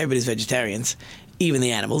flood. Everybody's vegetarians, even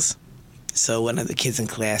the animals. So one of the kids in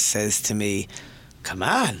class says to me, come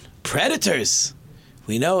on, predators.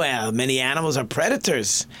 We know how many animals are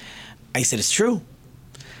predators. I said, it's true.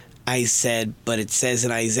 I said, but it says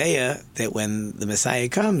in Isaiah that when the Messiah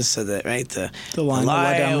comes, so that, right, the lion will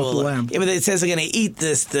lie down with the lamb. Yeah, but it says they're going to eat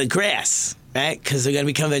the grass, right, because they're going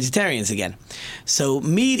to become vegetarians again. So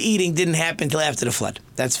meat eating didn't happen until after the flood.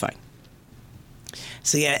 That's fine.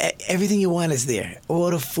 So yeah, everything you want is there.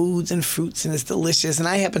 All the foods and fruits, and it's delicious. And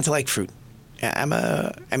I happen to like fruit. I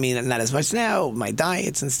mean, not as much now, my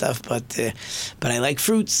diets and stuff, but I like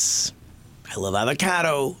fruits. I love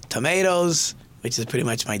avocado, tomatoes, which is pretty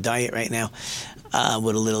much my diet right now,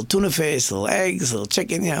 with a little tuna fish, little eggs, a little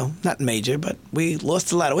chicken, not major, but we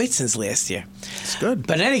lost a lot of weight since last year. It's good.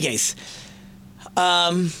 But in any case,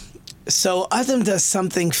 so Adam does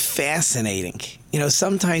something fascinating.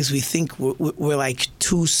 Sometimes we think we're like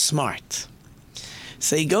too smart.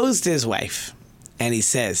 So he goes to his wife and he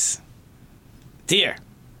says, dear,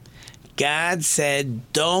 God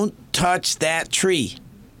said, don't touch that tree.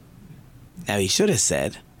 Now, he should have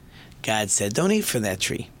said, God said, don't eat from that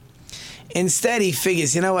tree. Instead, he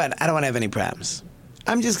figures, you know what? I don't want to have any problems.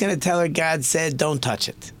 I'm just going to tell her God said, don't touch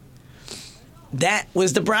it. That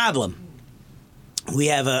was the problem. We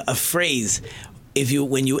have a phrase,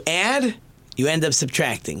 when you add, you end up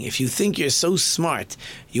subtracting. If you think you're so smart,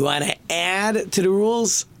 you want to add to the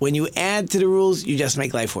rules. When you add to the rules, you just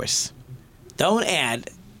make life worse. Don't add.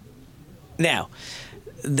 Now,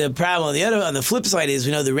 the problem on the flip side is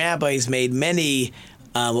we know the rabbis made many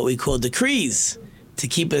what we call decrees to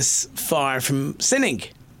keep us far from sinning.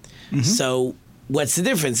 Mm-hmm. So what's the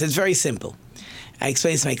difference? It's very simple. I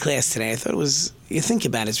explained to my class today. I thought you think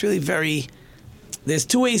about it, it's really there's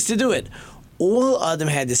two ways to do it. All Adam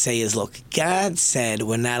had to say is, look, God said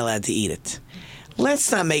we're not allowed to eat it.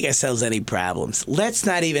 Let's not make ourselves any problems. Let's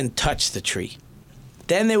not even touch the tree.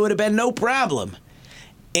 Then there would have been no problem.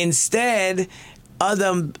 Instead,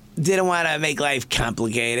 Adam didn't want to make life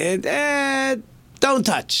complicated. Don't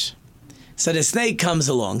touch. So the snake comes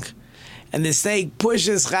along, and the snake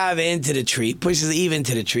pushes Chava into the tree, pushes Eve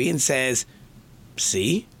into the tree, and says,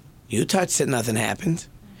 see, you touched it, nothing happened.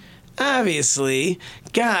 Obviously,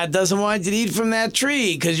 God doesn't want you to eat from that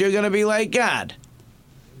tree because you're going to be like God.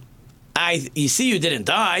 You see, you didn't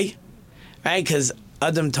die, right? Because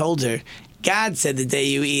Adam told her, God said the day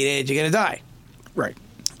you eat it, you're going to die. Right.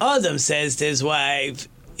 Adam says to his wife,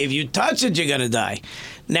 if you touch it, you're going to die.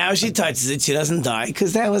 Now she touches it, she doesn't die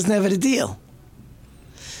because that was never the deal.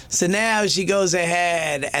 So now she goes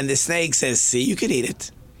ahead and the snake says, see, you could eat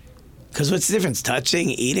it. Because what's the difference? Touching,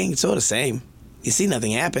 eating, it's all the same. You see,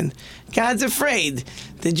 nothing happened. God's afraid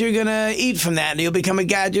that you're going to eat from that and you'll become a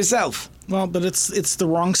god yourself. Well, but it's the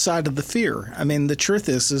wrong side of the fear. I mean, the truth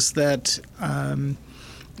is that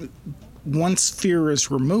once fear is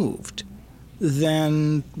removed,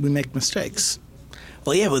 then we make mistakes.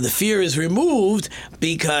 Well, yeah, but the fear is removed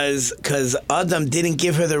because Adam didn't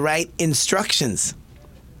give her the right instructions.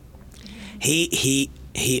 He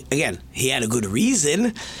had a good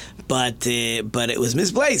reason, but it was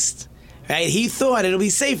misplaced. Right? He thought it'll be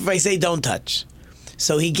safe if I say don't touch.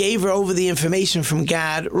 So he gave her over the information from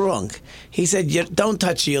God wrong. He said, don't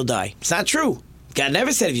touch it, you'll die. It's not true. God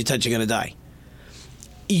never said if you touch, you're going to die.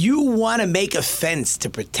 You want to make a fence to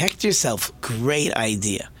protect yourself, great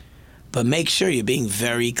idea. But make sure you're being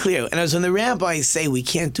very clear. And as when the rabbis say we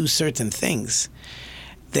can't do certain things,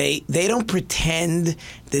 they don't pretend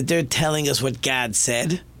that they're telling us what God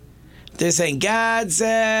said. They're saying, God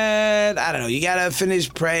said, I don't know, you got to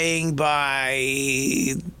finish praying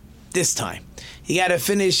by this time. You got to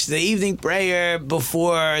finish the evening prayer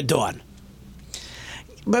before dawn.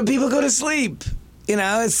 But people go to sleep. You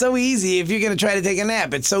know, it's so easy if you're going to try to take a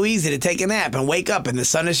nap. It's so easy to take a nap and wake up and the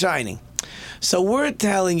sun is shining. So we're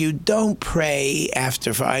telling you, don't pray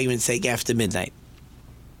for argument's sake, after midnight.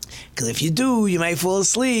 Because if you do, you might fall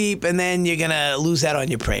asleep and then you're going to lose out on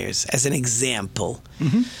your prayers, as an example.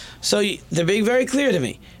 Mm-hmm. So they're being very clear to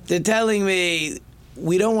me. They're telling me,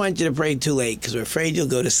 we don't want you to pray too late because we're afraid you'll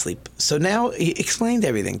go to sleep. So now he explained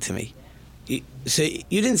everything to me. So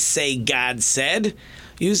you didn't say God said.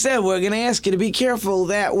 You said we're going to ask you to be careful.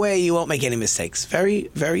 That way you won't make any mistakes.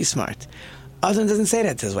 Very, very smart. Adam doesn't say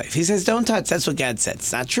that to his wife. He says, don't touch. That's what God said.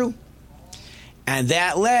 It's not true. And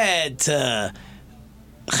that led to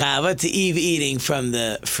Chava, to Eve eating from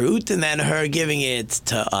the fruit, and then her giving it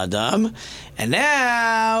to Adam. And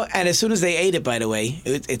as soon as they ate it, by the way,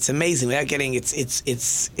 it's amazing. Without getting,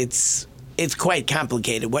 it's quite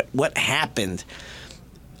complicated. What happened?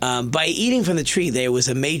 By eating from the tree, there was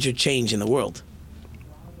a major change in the world.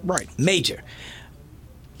 Right. Major.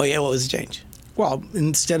 Oh yeah, what was the change? Well,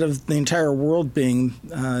 instead of the entire world being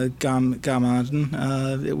Gan Eden,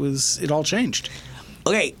 it all changed.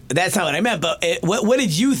 Okay, that's not what I meant. But what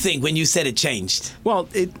did you think when you said it changed? Well,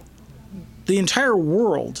 the entire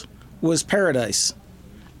world was paradise,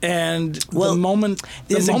 and the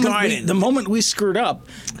moment we screwed up,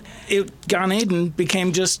 Gan Eden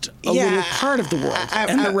became just a little part of the world,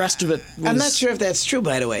 and the rest of it was... I'm not sure if that's true,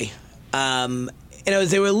 by the way.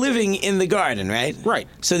 They were living in the garden, right? Right.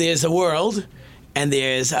 So there's a world, and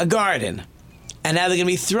there's a garden. And now they're going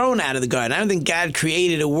to be thrown out of the garden. I don't think God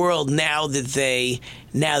created a world now that they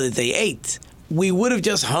ate. We would have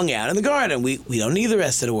just hung out in the garden. We don't need the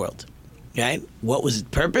rest of the world, right? What was its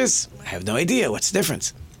purpose? I have no idea. What's the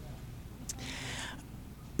difference?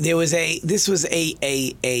 This was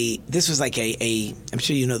like a I'm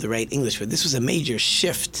sure you know the right English word. This was a major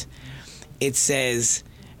shift. It says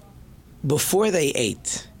before they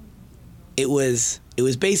ate, it was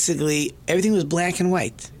basically everything was black and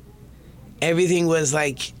white. Everything was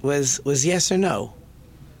was yes or no.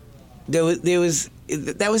 That was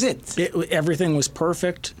it. Everything was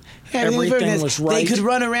perfect. Everything was right. They could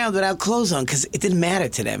run around without clothes on because it didn't matter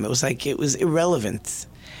to them. It was irrelevant.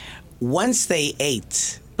 Once they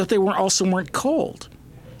ate, but they weren't cold.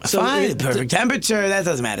 Fine, perfect temperature. That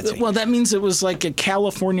doesn't matter to me. Well, that means it was like a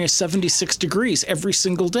California 76 degrees every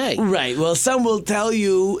single day. Right. Well, some will tell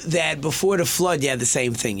you that before the flood, you had the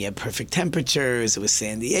same thing. You had perfect temperatures. It was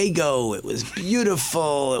San Diego. It was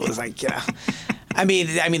beautiful. It was like, I mean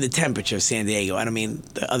the temperature of San Diego. I don't mean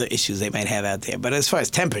the other issues they might have out there. But as far as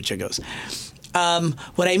temperature goes,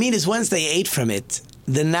 what I mean is once they ate from it,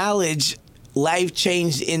 the knowledge, life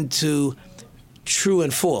changed into true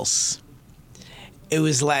and false. It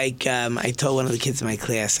was like, I told one of the kids in my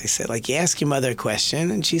class, I said, like, you ask your mother a question,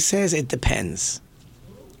 and she says, it depends.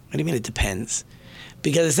 What do you mean it depends?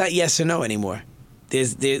 Because it's not yes or no anymore.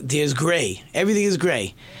 There's gray. Everything is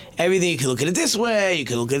gray. Everything, you can look at it this way, you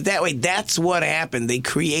can look at it that way. That's what happened. They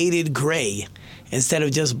created gray instead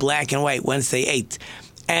of just black and white once they ate.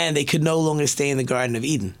 And they could no longer stay in the Garden of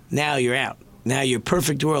Eden. Now you're out. Now your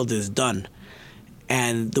perfect world is done.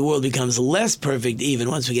 And the world becomes less perfect even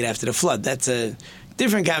once we get after the flood. That's a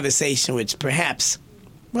different conversation, which perhaps...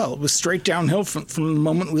 Well, it was straight downhill from the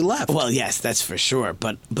moment we left. Well, yes, that's for sure.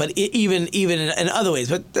 But even in other ways.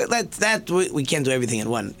 But that we can't do everything in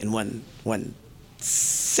one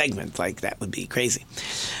segment. Like, that would be crazy.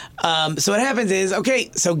 So what happens is, okay,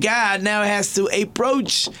 so God now has to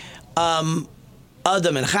approach Adam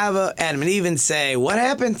and Chava, Adam and Eve, and say, what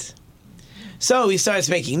happened? So he starts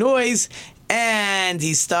making noise, and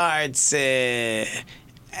he starts...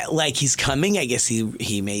 like he's coming. I guess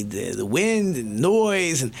he made the wind and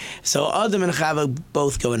noise. And so Adam and Chava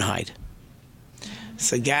both go and hide.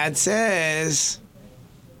 So God says,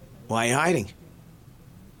 why are you hiding?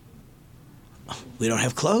 We don't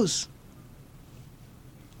have clothes.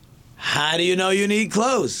 How do you know you need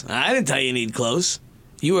clothes? I didn't tell you need clothes.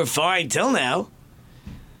 You were fine till now.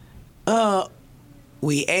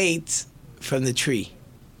 We ate from the tree.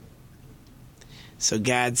 So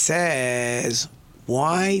God says...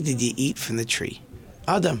 Why did you eat from the tree?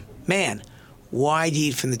 Adam, man, why did you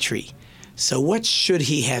eat from the tree? So what should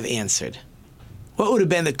he have answered? What would have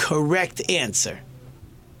been the correct answer?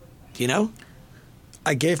 Do you know?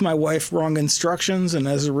 I gave my wife wrong instructions, and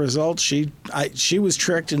as a result, she was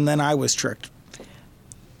tricked, and then I was tricked.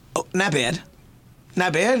 Oh, not bad.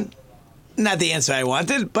 Not bad. Not the answer I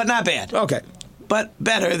wanted, but not bad. Okay. But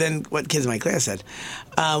better than what kids in my class said.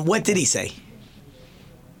 What did he say?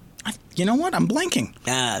 You know what? I'm blanking.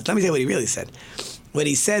 Let me tell you what he really said. What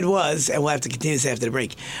he said was, and we'll have to continue this after the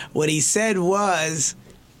break. What he said was,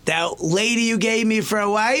 that lady you gave me for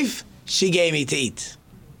a wife, she gave me to eat.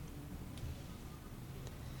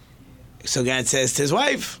 So God says to his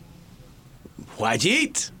wife, why'd you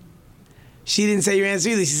eat? She didn't say your answer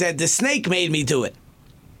either. She said, the snake made me do it.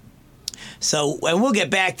 So, and we'll get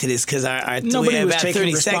back to this because we have about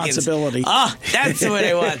 30 seconds. Oh, that's what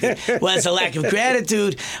I wanted. Well, it's a lack of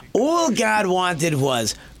gratitude. All God wanted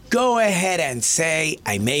was, go ahead and say,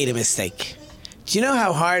 I made a mistake. Do you know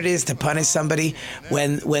how hard it is to punish somebody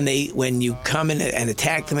when you come in and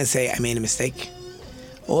attack them and say, I made a mistake?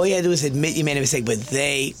 All you had to do is admit you made a mistake, but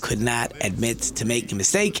they could not admit to making a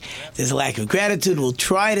mistake. There's a lack of gratitude. We'll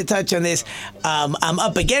try to touch on this. I'm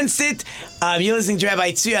up against it. You're listening to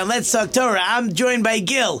Rabbi Tzvi on Let's Talk Torah. I'm joined by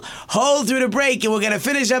Gil. Hold through the break, and we're going to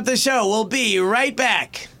finish up the show. We'll be right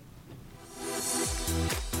back.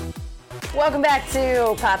 Welcome back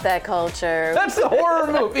to Pop That Culture. That's a horror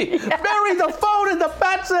movie. Bury the phone in the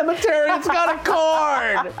pet cemetery. It's got a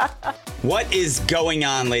cord. What is going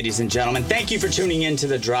on, ladies and gentlemen? Thank you for tuning in to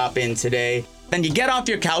the drop-in today. Then you get off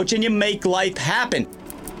your couch and you make life happen.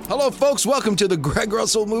 Hello, folks. Welcome to the Greg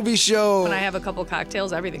Russell Movie Show. When I have a couple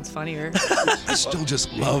cocktails, everything's funnier. I still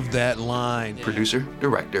just love that line. Producer,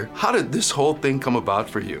 director, how did this whole thing come about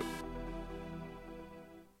for you?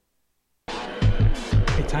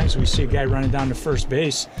 At times we see a guy running down to first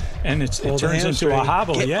base, and it turns into a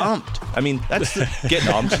hobble. Get umped. I mean, that's getting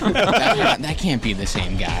umped. That can't be the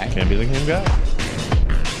same guy. Can't be the same guy.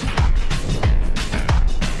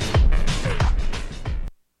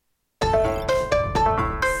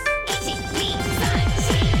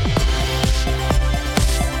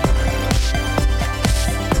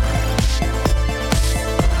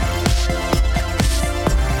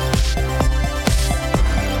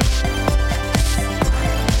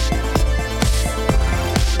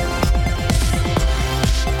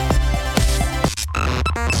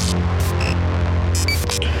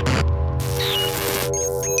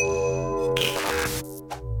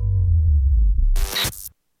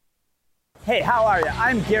 Hey, how are you?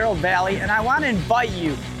 I'm Gerald Valley, and I want to invite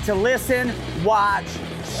you to listen, watch,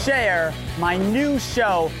 share my new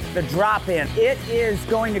show, The Drop-In. It is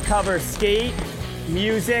going to cover skate,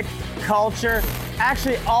 music, culture,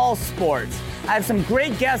 actually all sports. I have some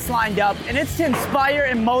great guests lined up, and it's to inspire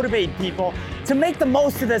and motivate people to make the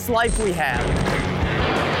most of this life we have.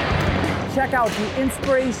 Check out the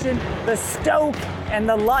inspiration, the stoke, and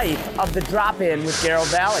the life of the Drop-In with Gerald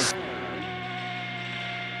Valley.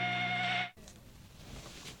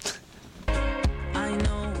 I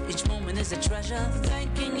know each moment is a treasure,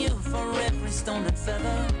 thanking you for every stone and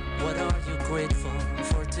feather. What are you grateful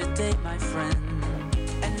for today, my friend?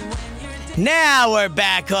 Now we're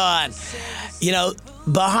back on. You know,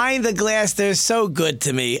 behind the glass, they're so good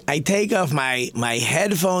to me. I take off my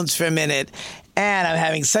headphones for a minute, and I'm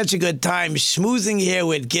having such a good time schmoozing here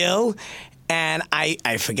with Gil, and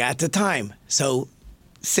I forgot the time. So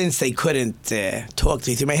since they couldn't talk to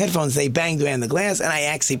me through my headphones, they banged around the glass, and I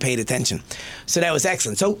actually paid attention. So that was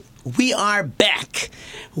excellent. So we are back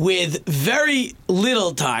with very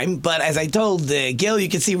little time, but as I told Gil, you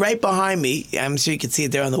can see right behind me, I'm sure you can see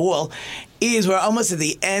it there on the wall, is we're almost at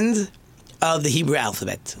the end of the Hebrew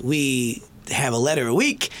alphabet. We have a letter a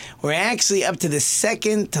week. We're actually up to the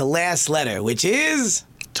second to last letter, which is...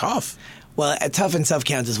 Tough. Well, tough and tough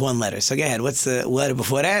count as one letter. So go ahead. What's the letter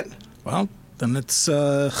before that? Well, then it's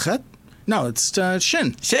Chet. No, it's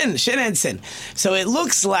Shin. Shin and Sin. So it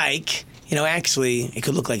looks like... You know, actually, it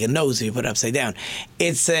could look like a nose if you put it upside down.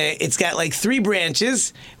 It's got like 3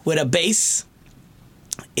 branches with a base.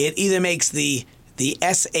 It either makes the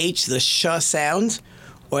SH, the sh sound,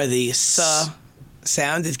 or the s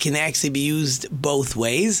sound. It can actually be used both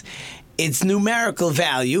ways. Its numerical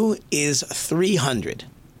value is 300.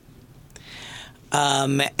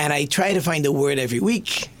 And I try to find a word every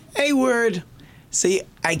week. A word. See,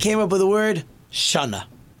 I came up with a word, Shana.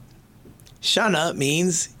 Shana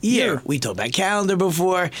means year. We talked about calendar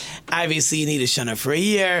before. Obviously, you need a Shana for a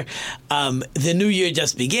year. The new year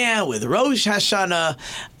just began with Rosh Hashanah.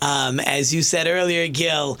 As you said earlier,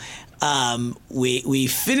 Gil, we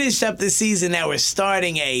finished up the season. Now we're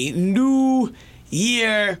starting a new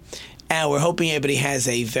year, and we're hoping everybody has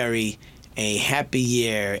a happy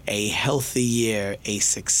year, a healthy year, a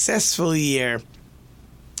successful year.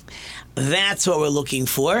 That's what we're looking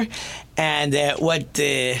for. And what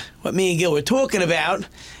me and Gil were talking about,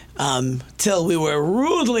 till we were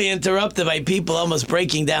rudely interrupted by people almost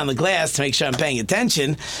breaking down the glass to make sure I'm paying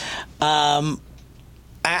attention. I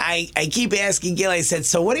keep asking Gil, I said,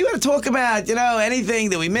 so what do you want to talk about? You know, anything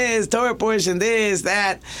that we missed, Torah portion, this,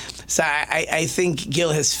 that. So I think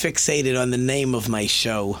Gil has fixated on the name of my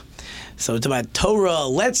show. So it's about Torah.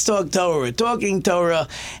 Let's talk Torah. We're talking Torah.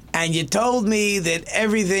 And you told me that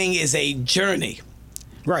everything is a journey.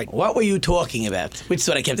 Right. What were you talking about? Which is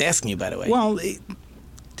what I kept asking you, by the way. Well,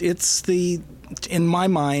 it's in my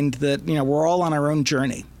mind that, you know, we're all on our own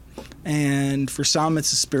journey. And for some,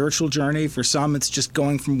 it's a spiritual journey. For some, it's just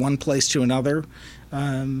going from one place to another.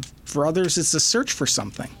 For others, it's a search for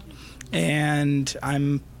something. And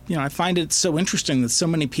I find it so interesting that so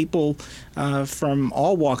many people from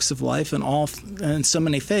all walks of life and so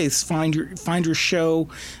many faiths find your show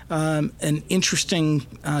an interesting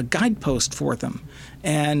guidepost for them,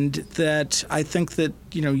 and that I think that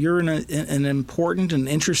you're in an important and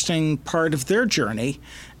interesting part of their journey,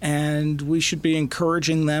 and we should be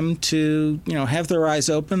encouraging them to have their eyes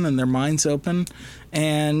open and their minds open,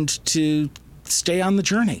 and to stay on the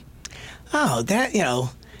journey. Oh, that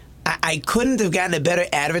I couldn't have gotten a better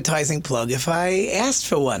advertising plug if I asked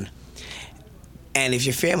for one. And if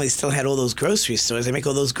your family still had all those grocery stores, I make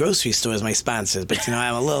all those grocery stores my sponsors. But,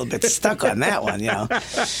 I'm a little bit stuck on that one,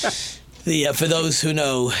 For those who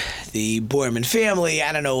know the Borman family,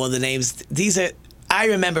 I don't know all the names. I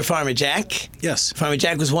remember Farmer Jack. Yes. Farmer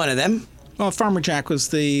Jack was one of them. Well, Farmer Jack was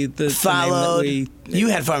the followed. Name that you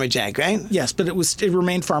had Farmer Jack, right? Yes, but it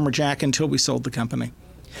remained Farmer Jack until we sold the company.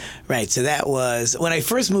 Right, so that was when I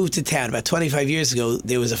first moved to town about 25 years ago.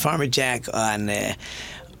 There was a Farmer Jack on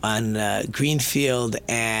Greenfield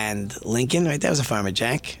and Lincoln. Right, that was a Farmer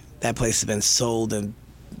Jack. That place has been sold and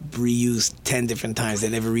reused 10 different times. They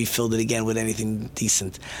never refilled it again with anything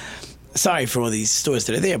decent. Sorry for all these stores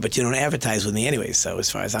that are there, but you don't advertise with me anyway. So as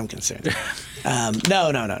far as I'm concerned,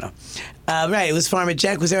 no. Right, it was Farmer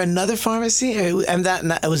Jack. Was there another pharmacy? It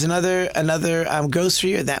was another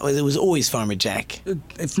grocery, or it was always Farmer Jack.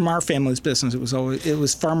 From our family's business, it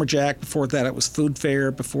was Farmer Jack. Before that, it was Food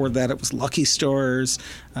Fair. Before that, it was Lucky Stores.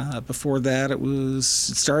 Before that, it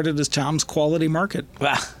started as Tom's Quality Market.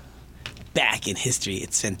 Wow, back in history,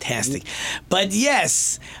 it's fantastic. But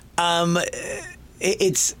yes,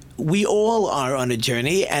 we all are on a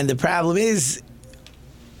journey, and the problem is,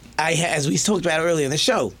 as we talked about earlier in the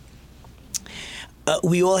show,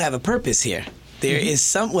 we all have a purpose here. There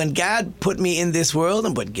is when God put me in this world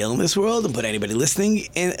and put Gil in this world and put anybody listening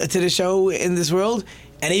to the show in this world,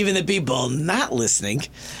 and even the people not listening,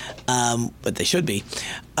 but they should be,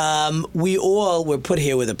 we all were put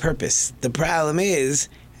here with a purpose. The problem is,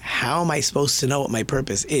 how am I supposed to know what my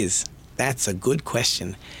purpose is? That's a good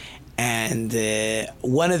question. And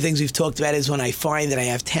one of the things we've talked about is when I find that I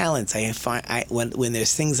have talents, when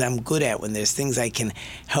there's things I'm good at, when there's things I can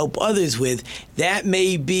help others with, that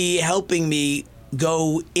may be helping me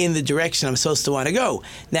go in the direction I'm supposed to want to go.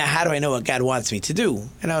 Now, how do I know what God wants me to do?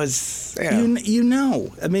 And I was, you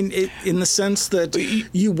know. I mean, in the sense that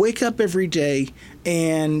you wake up every day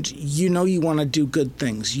and you know you want to do good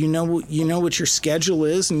things. You know what your schedule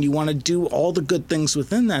is, and you want to do all the good things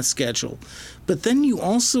within that schedule. But then you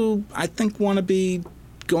also, I think, want to be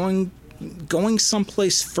going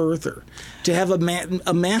someplace further, to have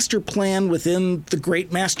a master plan within the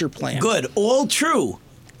great master plan. Good, all true,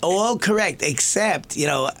 all correct, except,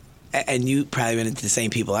 and you probably run into the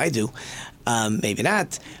same people I do, maybe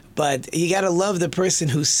not, but you got to love the person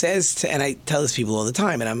who says and I tell this people all the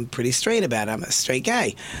time, and I'm pretty straight about it, I'm a straight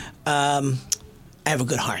guy, I have a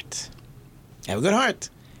good heart. I have a good heart.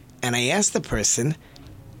 And I ask the person,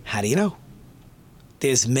 how do you know?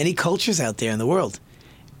 There's many cultures out there in the world,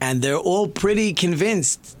 and they're all pretty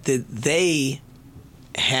convinced that they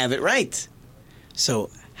have it right. So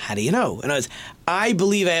how do you know? In other words, I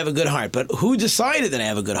believe I have a good heart, but who decided that I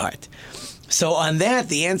have a good heart? So on that,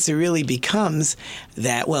 the answer really becomes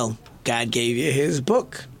that, well, God gave you his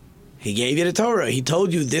book. He gave you the Torah. He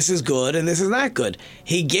told you this is good and this is not good.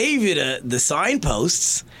 He gave you the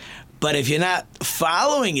signposts, but if you're not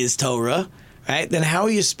following his Torah, right, then how are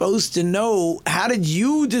you supposed to know? How did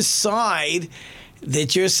you decide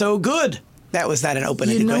that you're so good? That was not an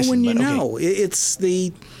open-ended question. You know.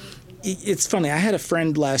 It's funny. I had a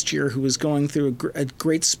friend last year who was going through a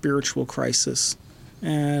great spiritual crisis,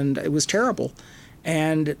 and it was terrible.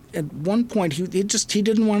 And at one point, he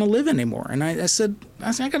didn't want to live anymore. And I said,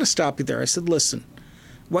 I got to stop you there. I said, listen,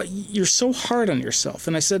 you're so hard on yourself.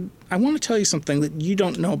 And I said, I want to tell you something that you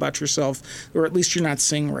don't know about yourself, or at least you're not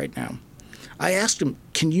seeing right now. I asked him,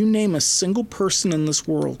 can you name a single person in this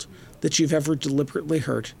world that you've ever deliberately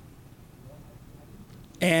hurt?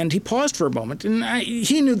 And he paused for a moment, and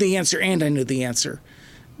he knew the answer, and I knew the answer.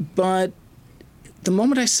 But the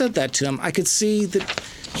moment I said that to him, I could see that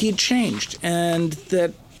he had changed, and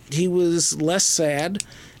that he was less sad,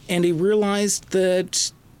 and he realized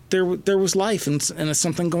that there was life and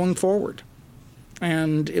something going forward.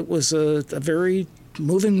 And it was a very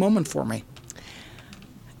moving moment for me.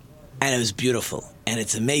 And it was beautiful, and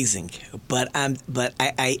it's amazing. But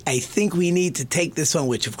I think we need to take this one,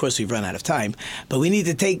 which of course we've run out of time, but we need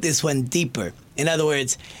to take this one deeper. In other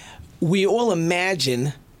words, we all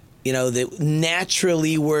imagine, that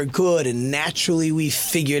naturally we're good and naturally we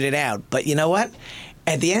figured it out. But you know what?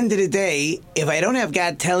 At the end of the day, if I don't have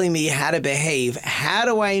God telling me how to behave, how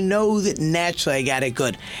do I know that naturally I got it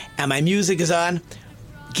good? And my music is on.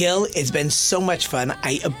 Gil, it's been so much fun.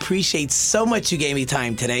 I appreciate so much you gave me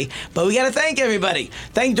time today. But we got to thank everybody.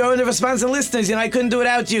 Thank our wonderful sponsor listeners. I couldn't do it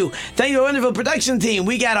without you. Thank our wonderful production team.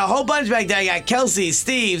 We got a whole bunch back there. I got Kelsey,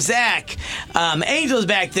 Steve, Zach, Angel's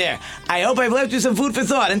back there. I hope I've left you some food for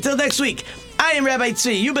thought. Until next week, I am Rabbi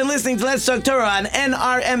Tzvi. You've been listening to Let's Talk Torah on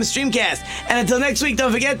NRM Streamcast. And until next week,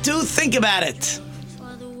 don't forget to think about it.